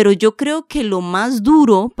 ¿verdad? Pero yo creo que lo más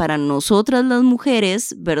duro para nosotras las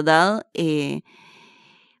mujeres, ¿verdad?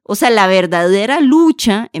 O sea, la verdadera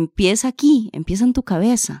lucha empieza aquí, empieza en tu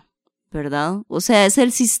cabeza, ¿verdad? O sea, es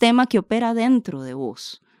el sistema que opera dentro de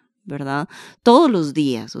vos, ¿verdad? Todos los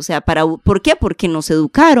días. O sea, ¿por qué? Porque nos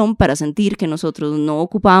educaron para sentir que nosotros no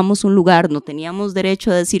ocupábamos un lugar, no teníamos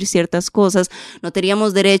derecho a decir ciertas cosas, no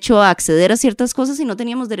teníamos derecho a acceder a ciertas cosas y no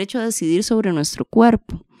teníamos derecho a decidir sobre nuestro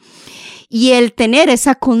cuerpo. Y el tener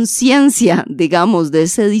esa conciencia, digamos, de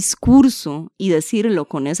ese discurso y decirlo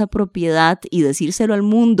con esa propiedad y decírselo al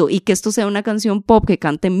mundo y que esto sea una canción pop que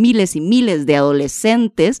canten miles y miles de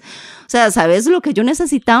adolescentes. O sea, ¿sabes lo que yo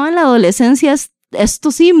necesitaba en la adolescencia?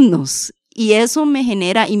 Estos himnos, y eso me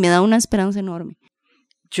genera y me da una esperanza enorme.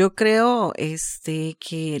 Yo creo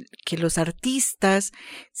que los artistas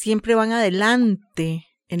siempre van adelante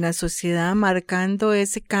en la sociedad marcando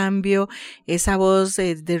ese cambio, esa voz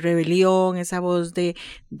de rebelión, esa voz de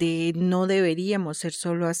no deberíamos ser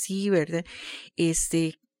solo así, ¿verdad?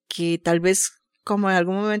 Que tal vez, como en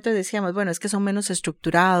algún momento decíamos, bueno, es que son menos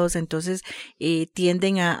estructurados, entonces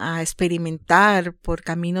tienden a experimentar por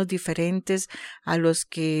caminos diferentes a los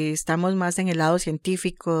que estamos más en el lado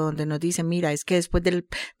científico, donde nos dicen, mira, es que después del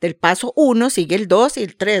paso 1 sigue el 2 y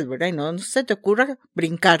el 3, ¿verdad? Y no se te ocurra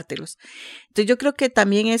brincártelos. Entonces yo creo que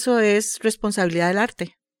también eso es responsabilidad del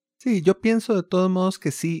arte. Sí, yo pienso de todos modos que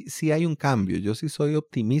sí hay un cambio. Yo sí soy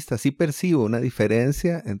optimista, sí percibo una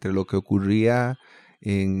diferencia entre lo que ocurría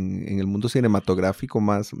en el mundo cinematográfico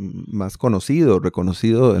más conocido,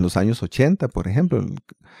 reconocido en los años 80, por ejemplo,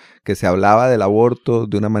 que se hablaba del aborto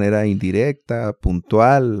de una manera indirecta,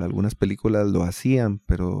 puntual. Algunas películas lo hacían,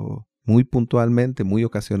 pero muy puntualmente, muy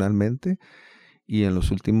ocasionalmente. Y en los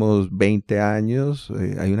últimos 20 años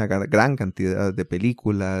hay una gran cantidad de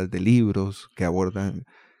películas, de libros que abordan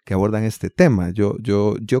este tema. Yo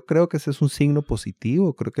creo que ese es un signo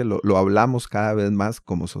positivo, creo que lo hablamos cada vez más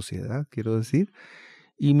como sociedad, quiero decir.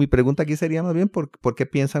 Y mi pregunta aquí sería más bien, ¿por qué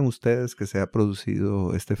piensan ustedes que se ha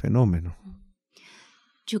producido este fenómeno?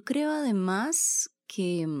 Yo creo además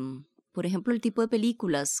que, por ejemplo, el tipo de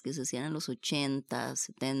películas que se hacían en los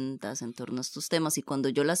 80s, 70s en torno a estos temas, y cuando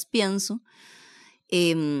yo las pienso,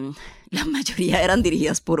 la mayoría eran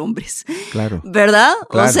dirigidas por hombres. Claro. ¿Verdad?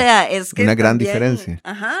 Claro. O sea, es que una gran también, diferencia.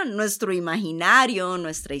 Ajá, nuestro imaginario,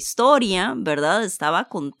 nuestra historia, ¿verdad? Estaba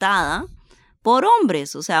contada por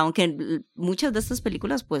hombres. O sea, aunque muchas de estas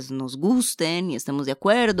películas pues nos gusten y estemos de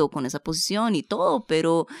acuerdo con esa posición y todo,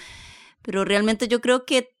 pero realmente yo creo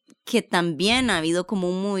que también ha habido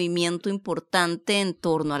como un movimiento importante en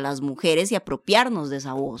torno a las mujeres y apropiarnos de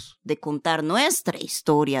esa voz, de contar nuestra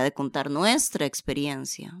historia, de contar nuestra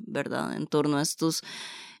experiencia, ¿verdad? En torno a estos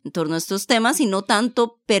temas y no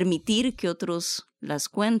tanto permitir que otros las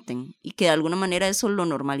cuenten y que de alguna manera eso lo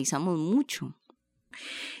normalizamos mucho.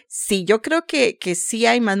 Sí, yo creo que sí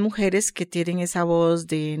hay más mujeres que tienen esa voz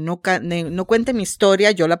de no cuente mi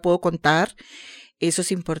historia, yo la puedo contar, eso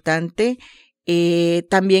es importante.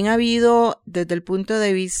 También ha habido, desde el punto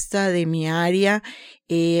de vista de mi área,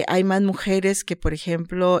 hay más mujeres que, por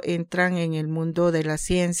ejemplo, entran en el mundo de la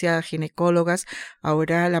ciencia, ginecólogas.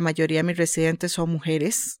 Ahora la mayoría de mis residentes son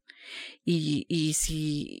mujeres. Y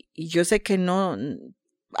yo sé que no,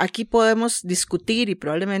 aquí podemos discutir y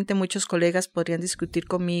probablemente muchos colegas podrían discutir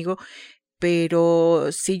conmigo,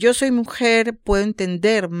 pero si yo soy mujer, puedo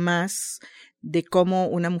entender más de cómo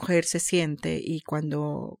una mujer se siente, y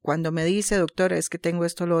cuando me dice, doctora, es que tengo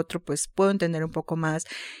esto o lo otro, pues puedo entender un poco más.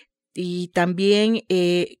 Y también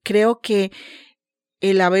creo que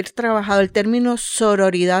el haber trabajado el término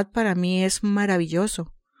sororidad para mí es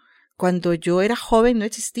maravilloso. Cuando yo era joven no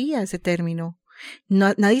existía ese término.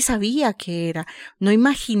 No, nadie sabía qué era. No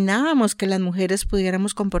imaginábamos que las mujeres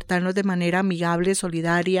pudiéramos comportarnos de manera amigable,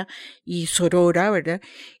 solidaria y sorora, ¿verdad?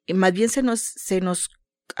 Más bien se nos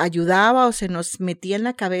ayudaba o se nos metía en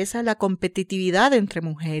la cabeza la competitividad entre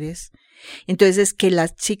mujeres. Entonces, que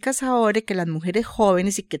las chicas ahora, que las mujeres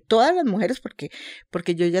jóvenes y que todas las mujeres,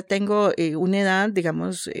 porque yo ya tengo una edad,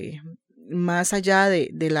 digamos, más allá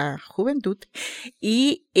de la juventud,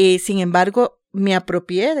 y sin embargo me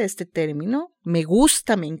apropié de este término, me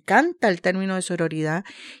gusta, me encanta el término de sororidad,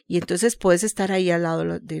 y entonces puedes estar ahí al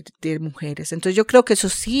lado de mujeres. Entonces yo creo que eso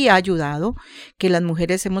sí ha ayudado, que las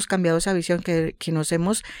mujeres hemos cambiado esa visión, que nos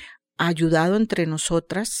hemos ayudado entre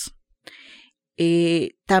nosotras.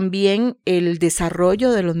 También el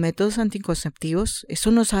desarrollo de los métodos anticonceptivos,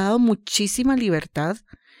 eso nos ha dado muchísima libertad.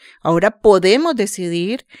 Ahora podemos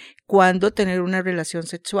decidir cuándo tener una relación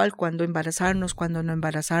sexual, cuándo embarazarnos, cuándo no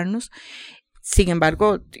embarazarnos. Sin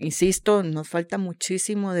embargo, insisto, nos falta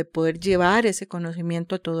muchísimo de poder llevar ese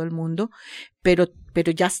conocimiento a todo el mundo, pero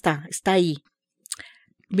ya está ahí.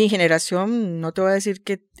 Mi generación, no te voy a decir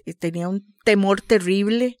que tenía un temor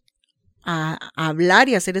terrible a hablar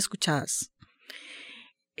y a ser escuchadas.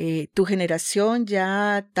 Tu generación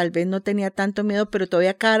ya tal vez no tenía tanto miedo, pero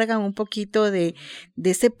todavía cargan un poquito de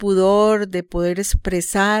ese pudor de poder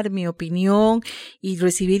expresar mi opinión y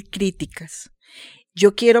recibir críticas.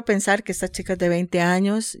 Yo quiero pensar que estas chicas de 20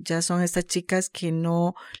 años ya son estas chicas que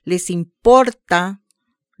no les importa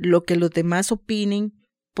lo que los demás opinen,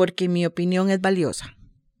 porque mi opinión es valiosa.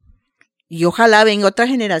 Y ojalá venga otra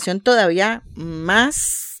generación todavía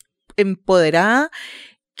más empoderada,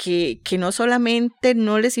 que no solamente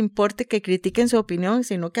no les importe que critiquen su opinión,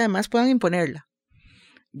 sino que además puedan imponerla.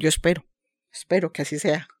 Yo espero que así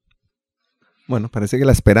sea. Bueno, parece que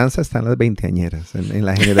la esperanza está en las veinteañeras, en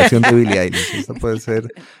la generación de Billie Eilish. Esta puede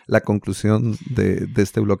ser la conclusión de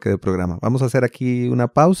este bloque de programa. Vamos a hacer aquí una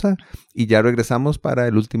pausa y ya regresamos para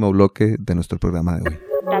el último bloque de nuestro programa de hoy.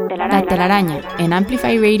 La telaraña en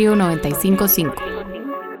Amplify Radio 95.5.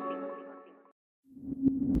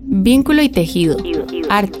 Vínculo y tejido,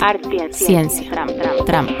 arte, ciencia,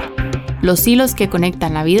 trampa. Los hilos que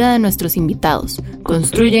conectan la vida de nuestros invitados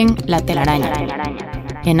construyen la telaraña.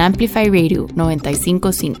 En Amplify Radio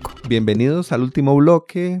 95.5. Bienvenidos al último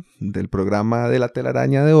bloque del programa de la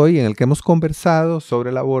telaraña de hoy, en el que hemos conversado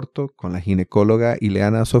sobre el aborto con la ginecóloga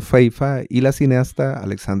Ileana Azofeifa y la cineasta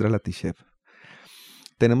Alexandra Latishev.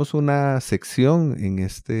 Tenemos una sección en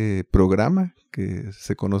este programa que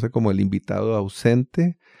se conoce como el invitado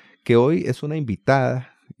ausente, que hoy es una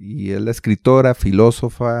invitada, y es la escritora,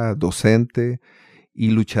 filósofa, docente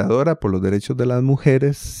y luchadora por los derechos de las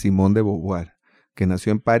mujeres, Simone de Beauvoir, que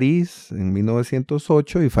nació en París en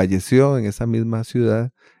 1908 y falleció en esa misma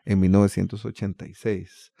ciudad en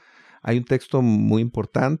 1986. Hay un texto muy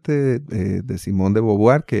importante de Simone de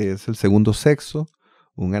Beauvoir, que es El segundo sexo,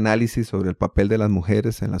 un análisis sobre el papel de las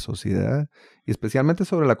mujeres en la sociedad y especialmente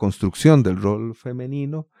sobre la construcción del rol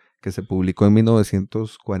femenino, que se publicó en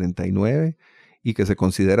 1949 y que se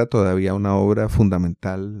considera todavía una obra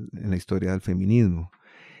fundamental en la historia del feminismo.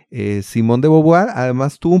 Simone de Beauvoir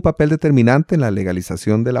además tuvo un papel determinante en la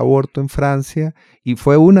legalización del aborto en Francia y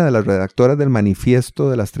fue una de las redactoras del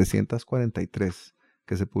Manifiesto de las 343,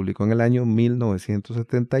 que se publicó en el año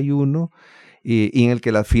 1971 y en el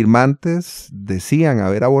que las firmantes decían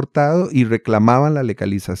haber abortado y reclamaban la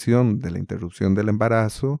legalización de la interrupción del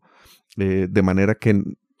embarazo, de manera que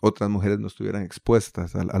otras mujeres no estuvieran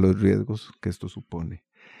expuestas a los riesgos que esto supone.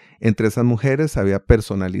 Entre esas mujeres había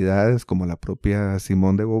personalidades como la propia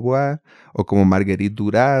Simone de Beauvoir o como Marguerite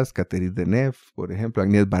Duras, Catherine Deneuve, por ejemplo,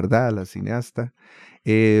 Agnès Varda, la cineasta,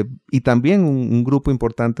 y también un grupo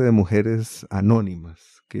importante de mujeres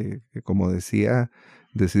anónimas que como decía,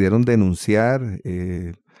 decidieron denunciar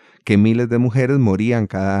que miles de mujeres morían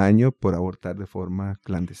cada año por abortar de forma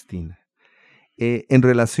clandestina. En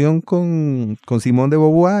relación con Simone de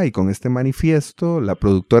Beauvoir y con este manifiesto, la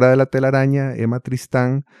productora de La telaraña, Emma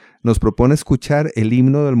Tristán, nos propone escuchar el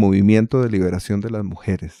himno del movimiento de liberación de las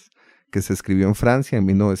mujeres, que se escribió en Francia en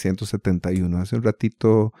 1971. Hace un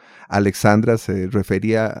ratito Alexandra se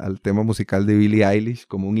refería al tema musical de Billie Eilish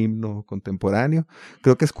como un himno contemporáneo.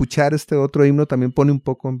 Creo que escuchar este otro himno también pone un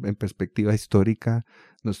poco en perspectiva histórica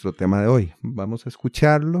nuestro tema de hoy. Vamos a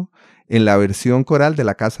escucharlo en la versión coral de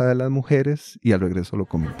La Casa de las Mujeres y al regreso lo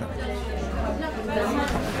comentamos.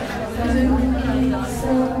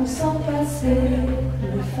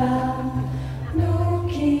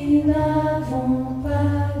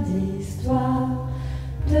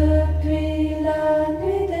 Depuis la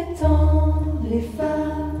nuit des temps, les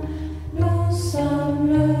femmes, nous sommes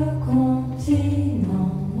le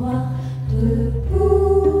continent noir,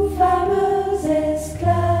 debout, fameuses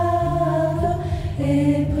esclaves,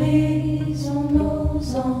 et brisons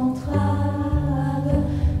nos entraves,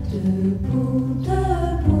 debout,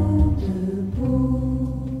 debout,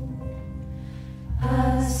 debout,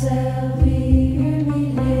 asservis,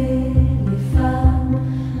 humiliés, les femmes,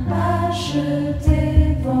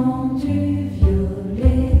 achetées, vendues,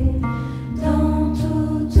 violées, dans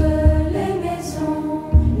toutes les maisons,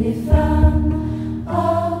 les femmes,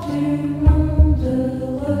 hors du monde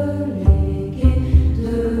reléguées,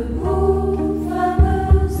 debout,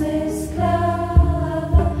 fameuses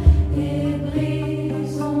esclaves, et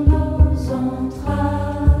brisons nos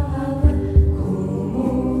entraves,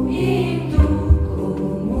 como hindou,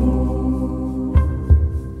 como.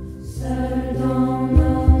 Seules dans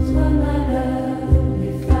notre malheur,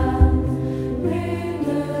 les femmes, l'une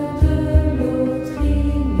de l'autre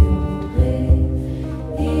ignorées,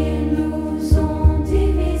 ils nous ont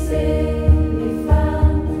divisés, les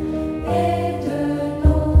femmes, et de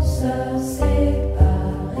nos sœurs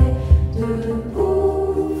séparées,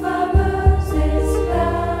 debout, fameuses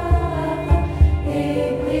esclaves, et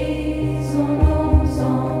brisons nos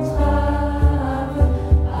entraves,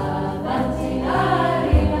 avanti,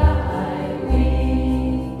 alila, oui.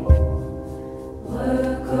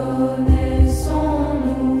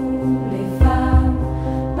 Reconnaissons-nous les femmes,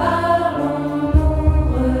 parlons-nous,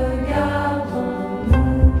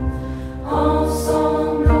 regardons-nous,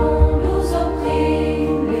 ensemble on nous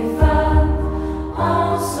opprime les femmes,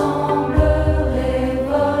 ensemble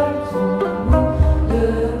révoltons-nous,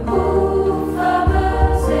 debout,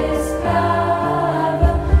 fameuses esclaves,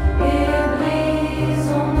 et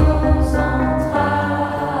brisons nos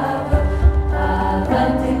entraves,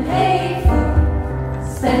 avanti, hey,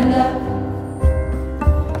 stand up.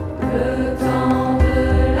 Le temps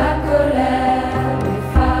de la colère, les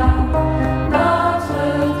femmes, notre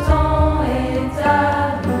temps est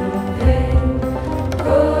arrivé.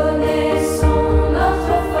 Connaissons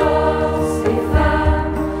notre force, les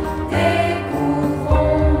femmes,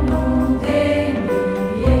 découvrons-nous des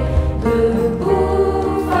milliers,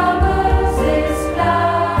 debout, fameuses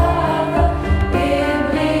esclaves, et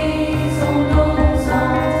brisons nos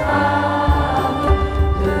entraves,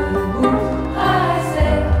 debout,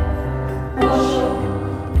 rasez, pocho,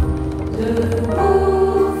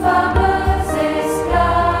 debout, fameuses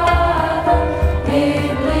esclaves, et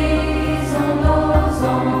brisons nos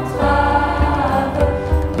entraves,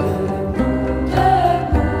 debout, debout,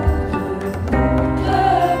 debout,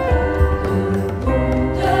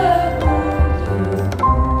 debout, debout,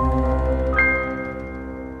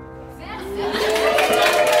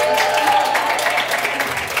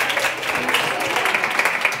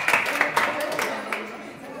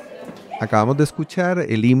 Acabamos de escuchar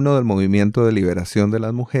el himno del movimiento de liberación de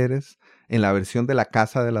las mujeres en la versión de La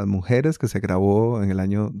Casa de las Mujeres que se grabó en el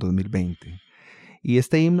año 2020. Y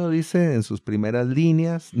este himno dice en sus primeras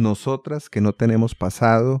líneas: nosotras que no tenemos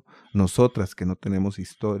pasado, nosotras que no tenemos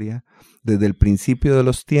historia, desde el principio de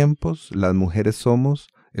los tiempos, las mujeres somos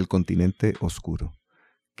el continente oscuro.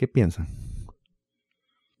 ¿Qué piensan?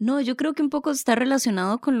 No, yo creo que un poco está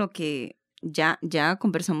relacionado con lo que ya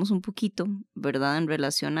conversamos un poquito, ¿verdad? En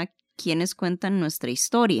relación a quienes cuentan nuestra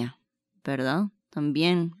historia, ¿verdad?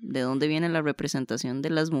 También de dónde viene la representación de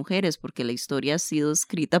las mujeres, porque la historia ha sido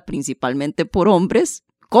escrita principalmente por hombres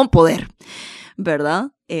con poder,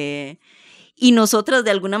 ¿verdad? Y nosotras de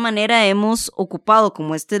alguna manera hemos ocupado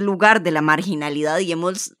como este lugar de la marginalidad y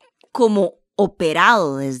hemos como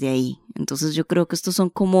operado desde ahí. Entonces yo creo que estos son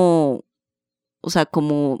como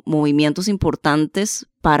movimientos importantes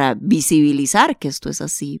para visibilizar que esto es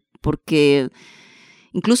así, porque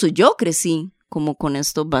incluso yo crecí como con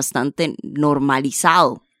esto bastante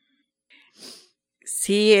normalizado.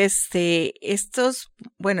 Sí, este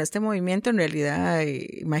movimiento en realidad,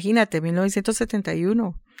 imagínate,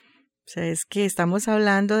 1971, O sea, es que estamos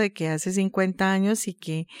hablando de que hace 50 años y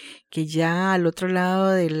que ya al otro lado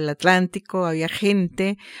del Atlántico había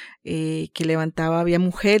gente había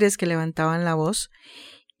mujeres que levantaban la voz.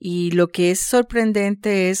 Y lo que es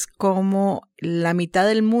sorprendente es cómo la mitad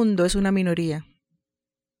del mundo es una minoría.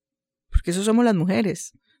 Porque eso somos las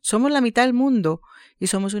mujeres. Somos la mitad del mundo y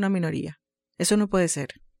somos una minoría. Eso no puede ser.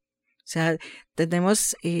 O sea,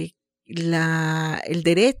 tenemos el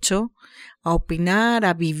derecho a opinar,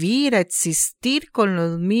 a vivir, a existir con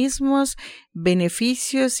los mismos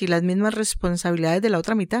beneficios y las mismas responsabilidades de la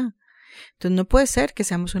otra mitad. Entonces no puede ser que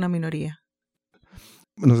seamos una minoría.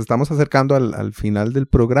 Nos estamos acercando al final del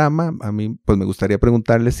programa. A mí pues me gustaría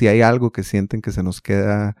preguntarles si hay algo que sienten que se nos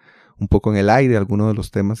queda un poco en el aire, alguno de los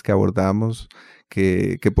temas que abordamos,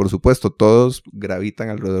 que por supuesto todos gravitan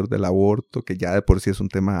alrededor del aborto, que ya de por sí es un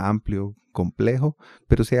tema amplio, complejo,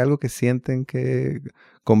 pero si hay algo que sienten que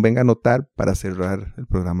convenga notar para cerrar el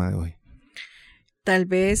programa de hoy. Tal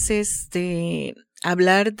vez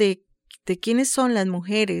hablar de quiénes son las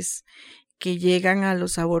mujeres que llegan a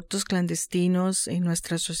los abortos clandestinos en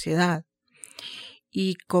nuestra sociedad.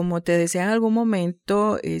 Y como te decía en algún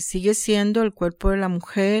momento, sigue siendo el cuerpo de la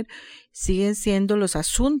mujer, siguen siendo los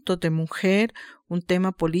asuntos de mujer un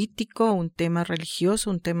tema político, un tema religioso,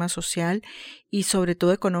 un tema social y sobre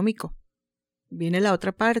todo económico. Viene la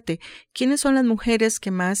otra parte. ¿Quiénes son las mujeres que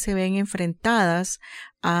más se ven enfrentadas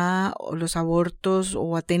a los abortos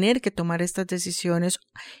o a tener que tomar estas decisiones?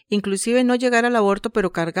 Inclusive no llegar al aborto,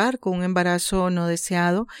 pero cargar con un embarazo no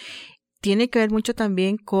deseado. Tiene que ver mucho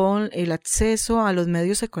también con el acceso a los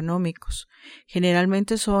medios económicos.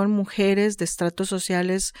 Generalmente son mujeres de estratos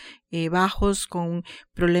sociales bajos con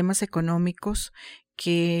problemas económicos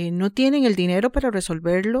que no tienen el dinero para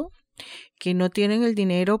resolverlo, que no tienen el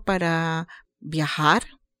dinero para viajar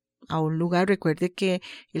a un lugar. Recuerde que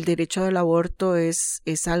el derecho al aborto es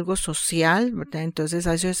algo social, ¿verdad? Entonces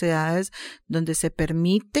hay sociedades donde se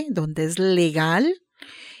permite, donde es legal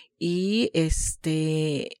y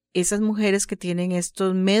esas mujeres que tienen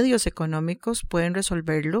estos medios económicos pueden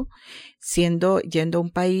resolverlo yendo a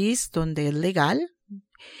un país donde es legal.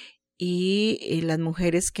 Y las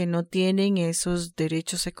mujeres que no tienen esos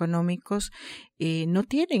derechos económicos, no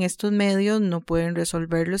tienen estos medios, no pueden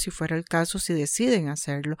resolverlo si fuera el caso, si deciden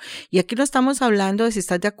hacerlo. Y aquí no estamos hablando de si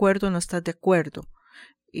estás de acuerdo o no estás de acuerdo,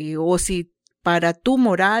 o si para tu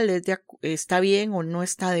moral está bien o no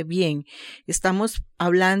está de bien. Estamos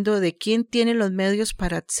hablando de quién tiene los medios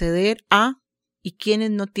para acceder a y quiénes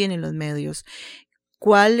no tienen los medios.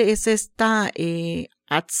 ¿Cuál es esta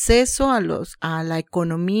acceso a la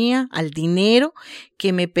economía, al dinero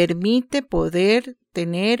que me permite poder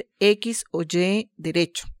tener X o Y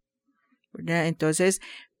derecho? ¿Verdad? Entonces,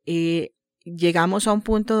 llegamos a un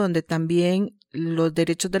punto donde también los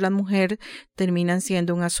derechos de la mujer terminan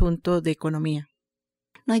siendo un asunto de economía.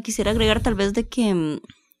 No, y quisiera agregar tal vez de que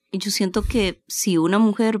yo siento que si una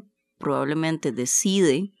mujer probablemente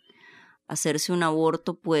decide hacerse un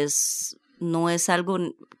aborto, pues no es algo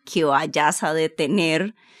que vayas a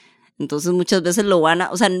detener. Entonces muchas veces no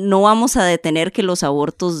vamos a detener que los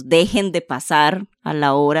abortos dejen de pasar a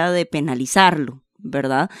la hora de penalizarlo,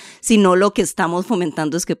 ¿verdad? Sino lo que estamos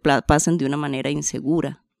fomentando es que pasen de una manera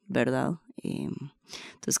insegura, ¿verdad?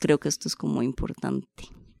 Entonces creo que esto es como importante.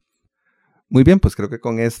 Muy bien, pues creo que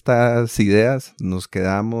con estas ideas nos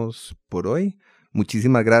quedamos por hoy.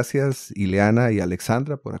 Muchísimas gracias, Ileana y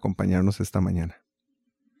Alexandra, por acompañarnos esta mañana.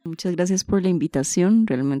 Muchas gracias por la invitación.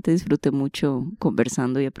 Realmente disfruté mucho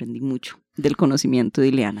conversando y aprendí mucho del conocimiento de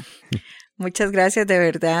Ileana. Muchas gracias, de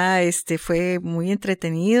verdad, fue muy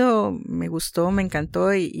entretenido, me gustó, me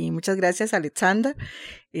encantó y muchas gracias, Alexandra.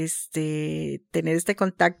 Tener este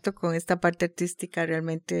contacto con esta parte artística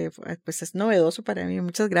realmente pues es novedoso para mí.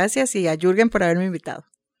 Muchas gracias y a Jürgen por haberme invitado.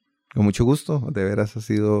 Con mucho gusto, de veras ha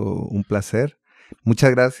sido un placer. Muchas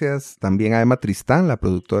gracias también a Emma Tristán, la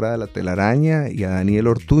productora de La Telaraña, y a Daniel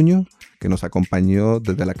Ortuño, que nos acompañó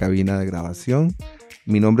desde la cabina de grabación.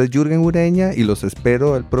 Mi nombre es Jürgen Ureña y los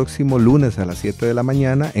espero el próximo lunes a las 7 de la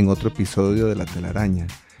mañana en otro episodio de La Telaraña,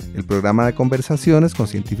 el programa de conversaciones con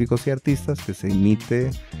científicos y artistas que se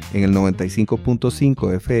emite en el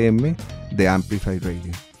 95.5 FM de Amplify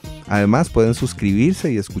Radio. Además, pueden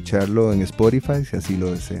suscribirse y escucharlo en Spotify si así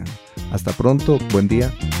lo desean. Hasta pronto, buen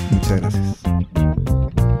día, muchas gracias.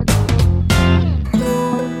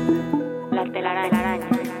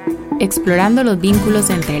 Explorando los vínculos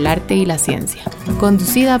entre el arte y la ciencia.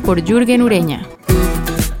 Conducida por Jürgen Ureña.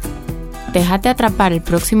 Déjate atrapar el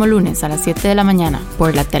próximo lunes a las 7 de la mañana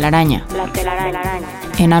por La Telaraña.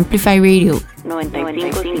 En Amplify Radio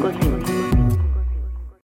 95.5.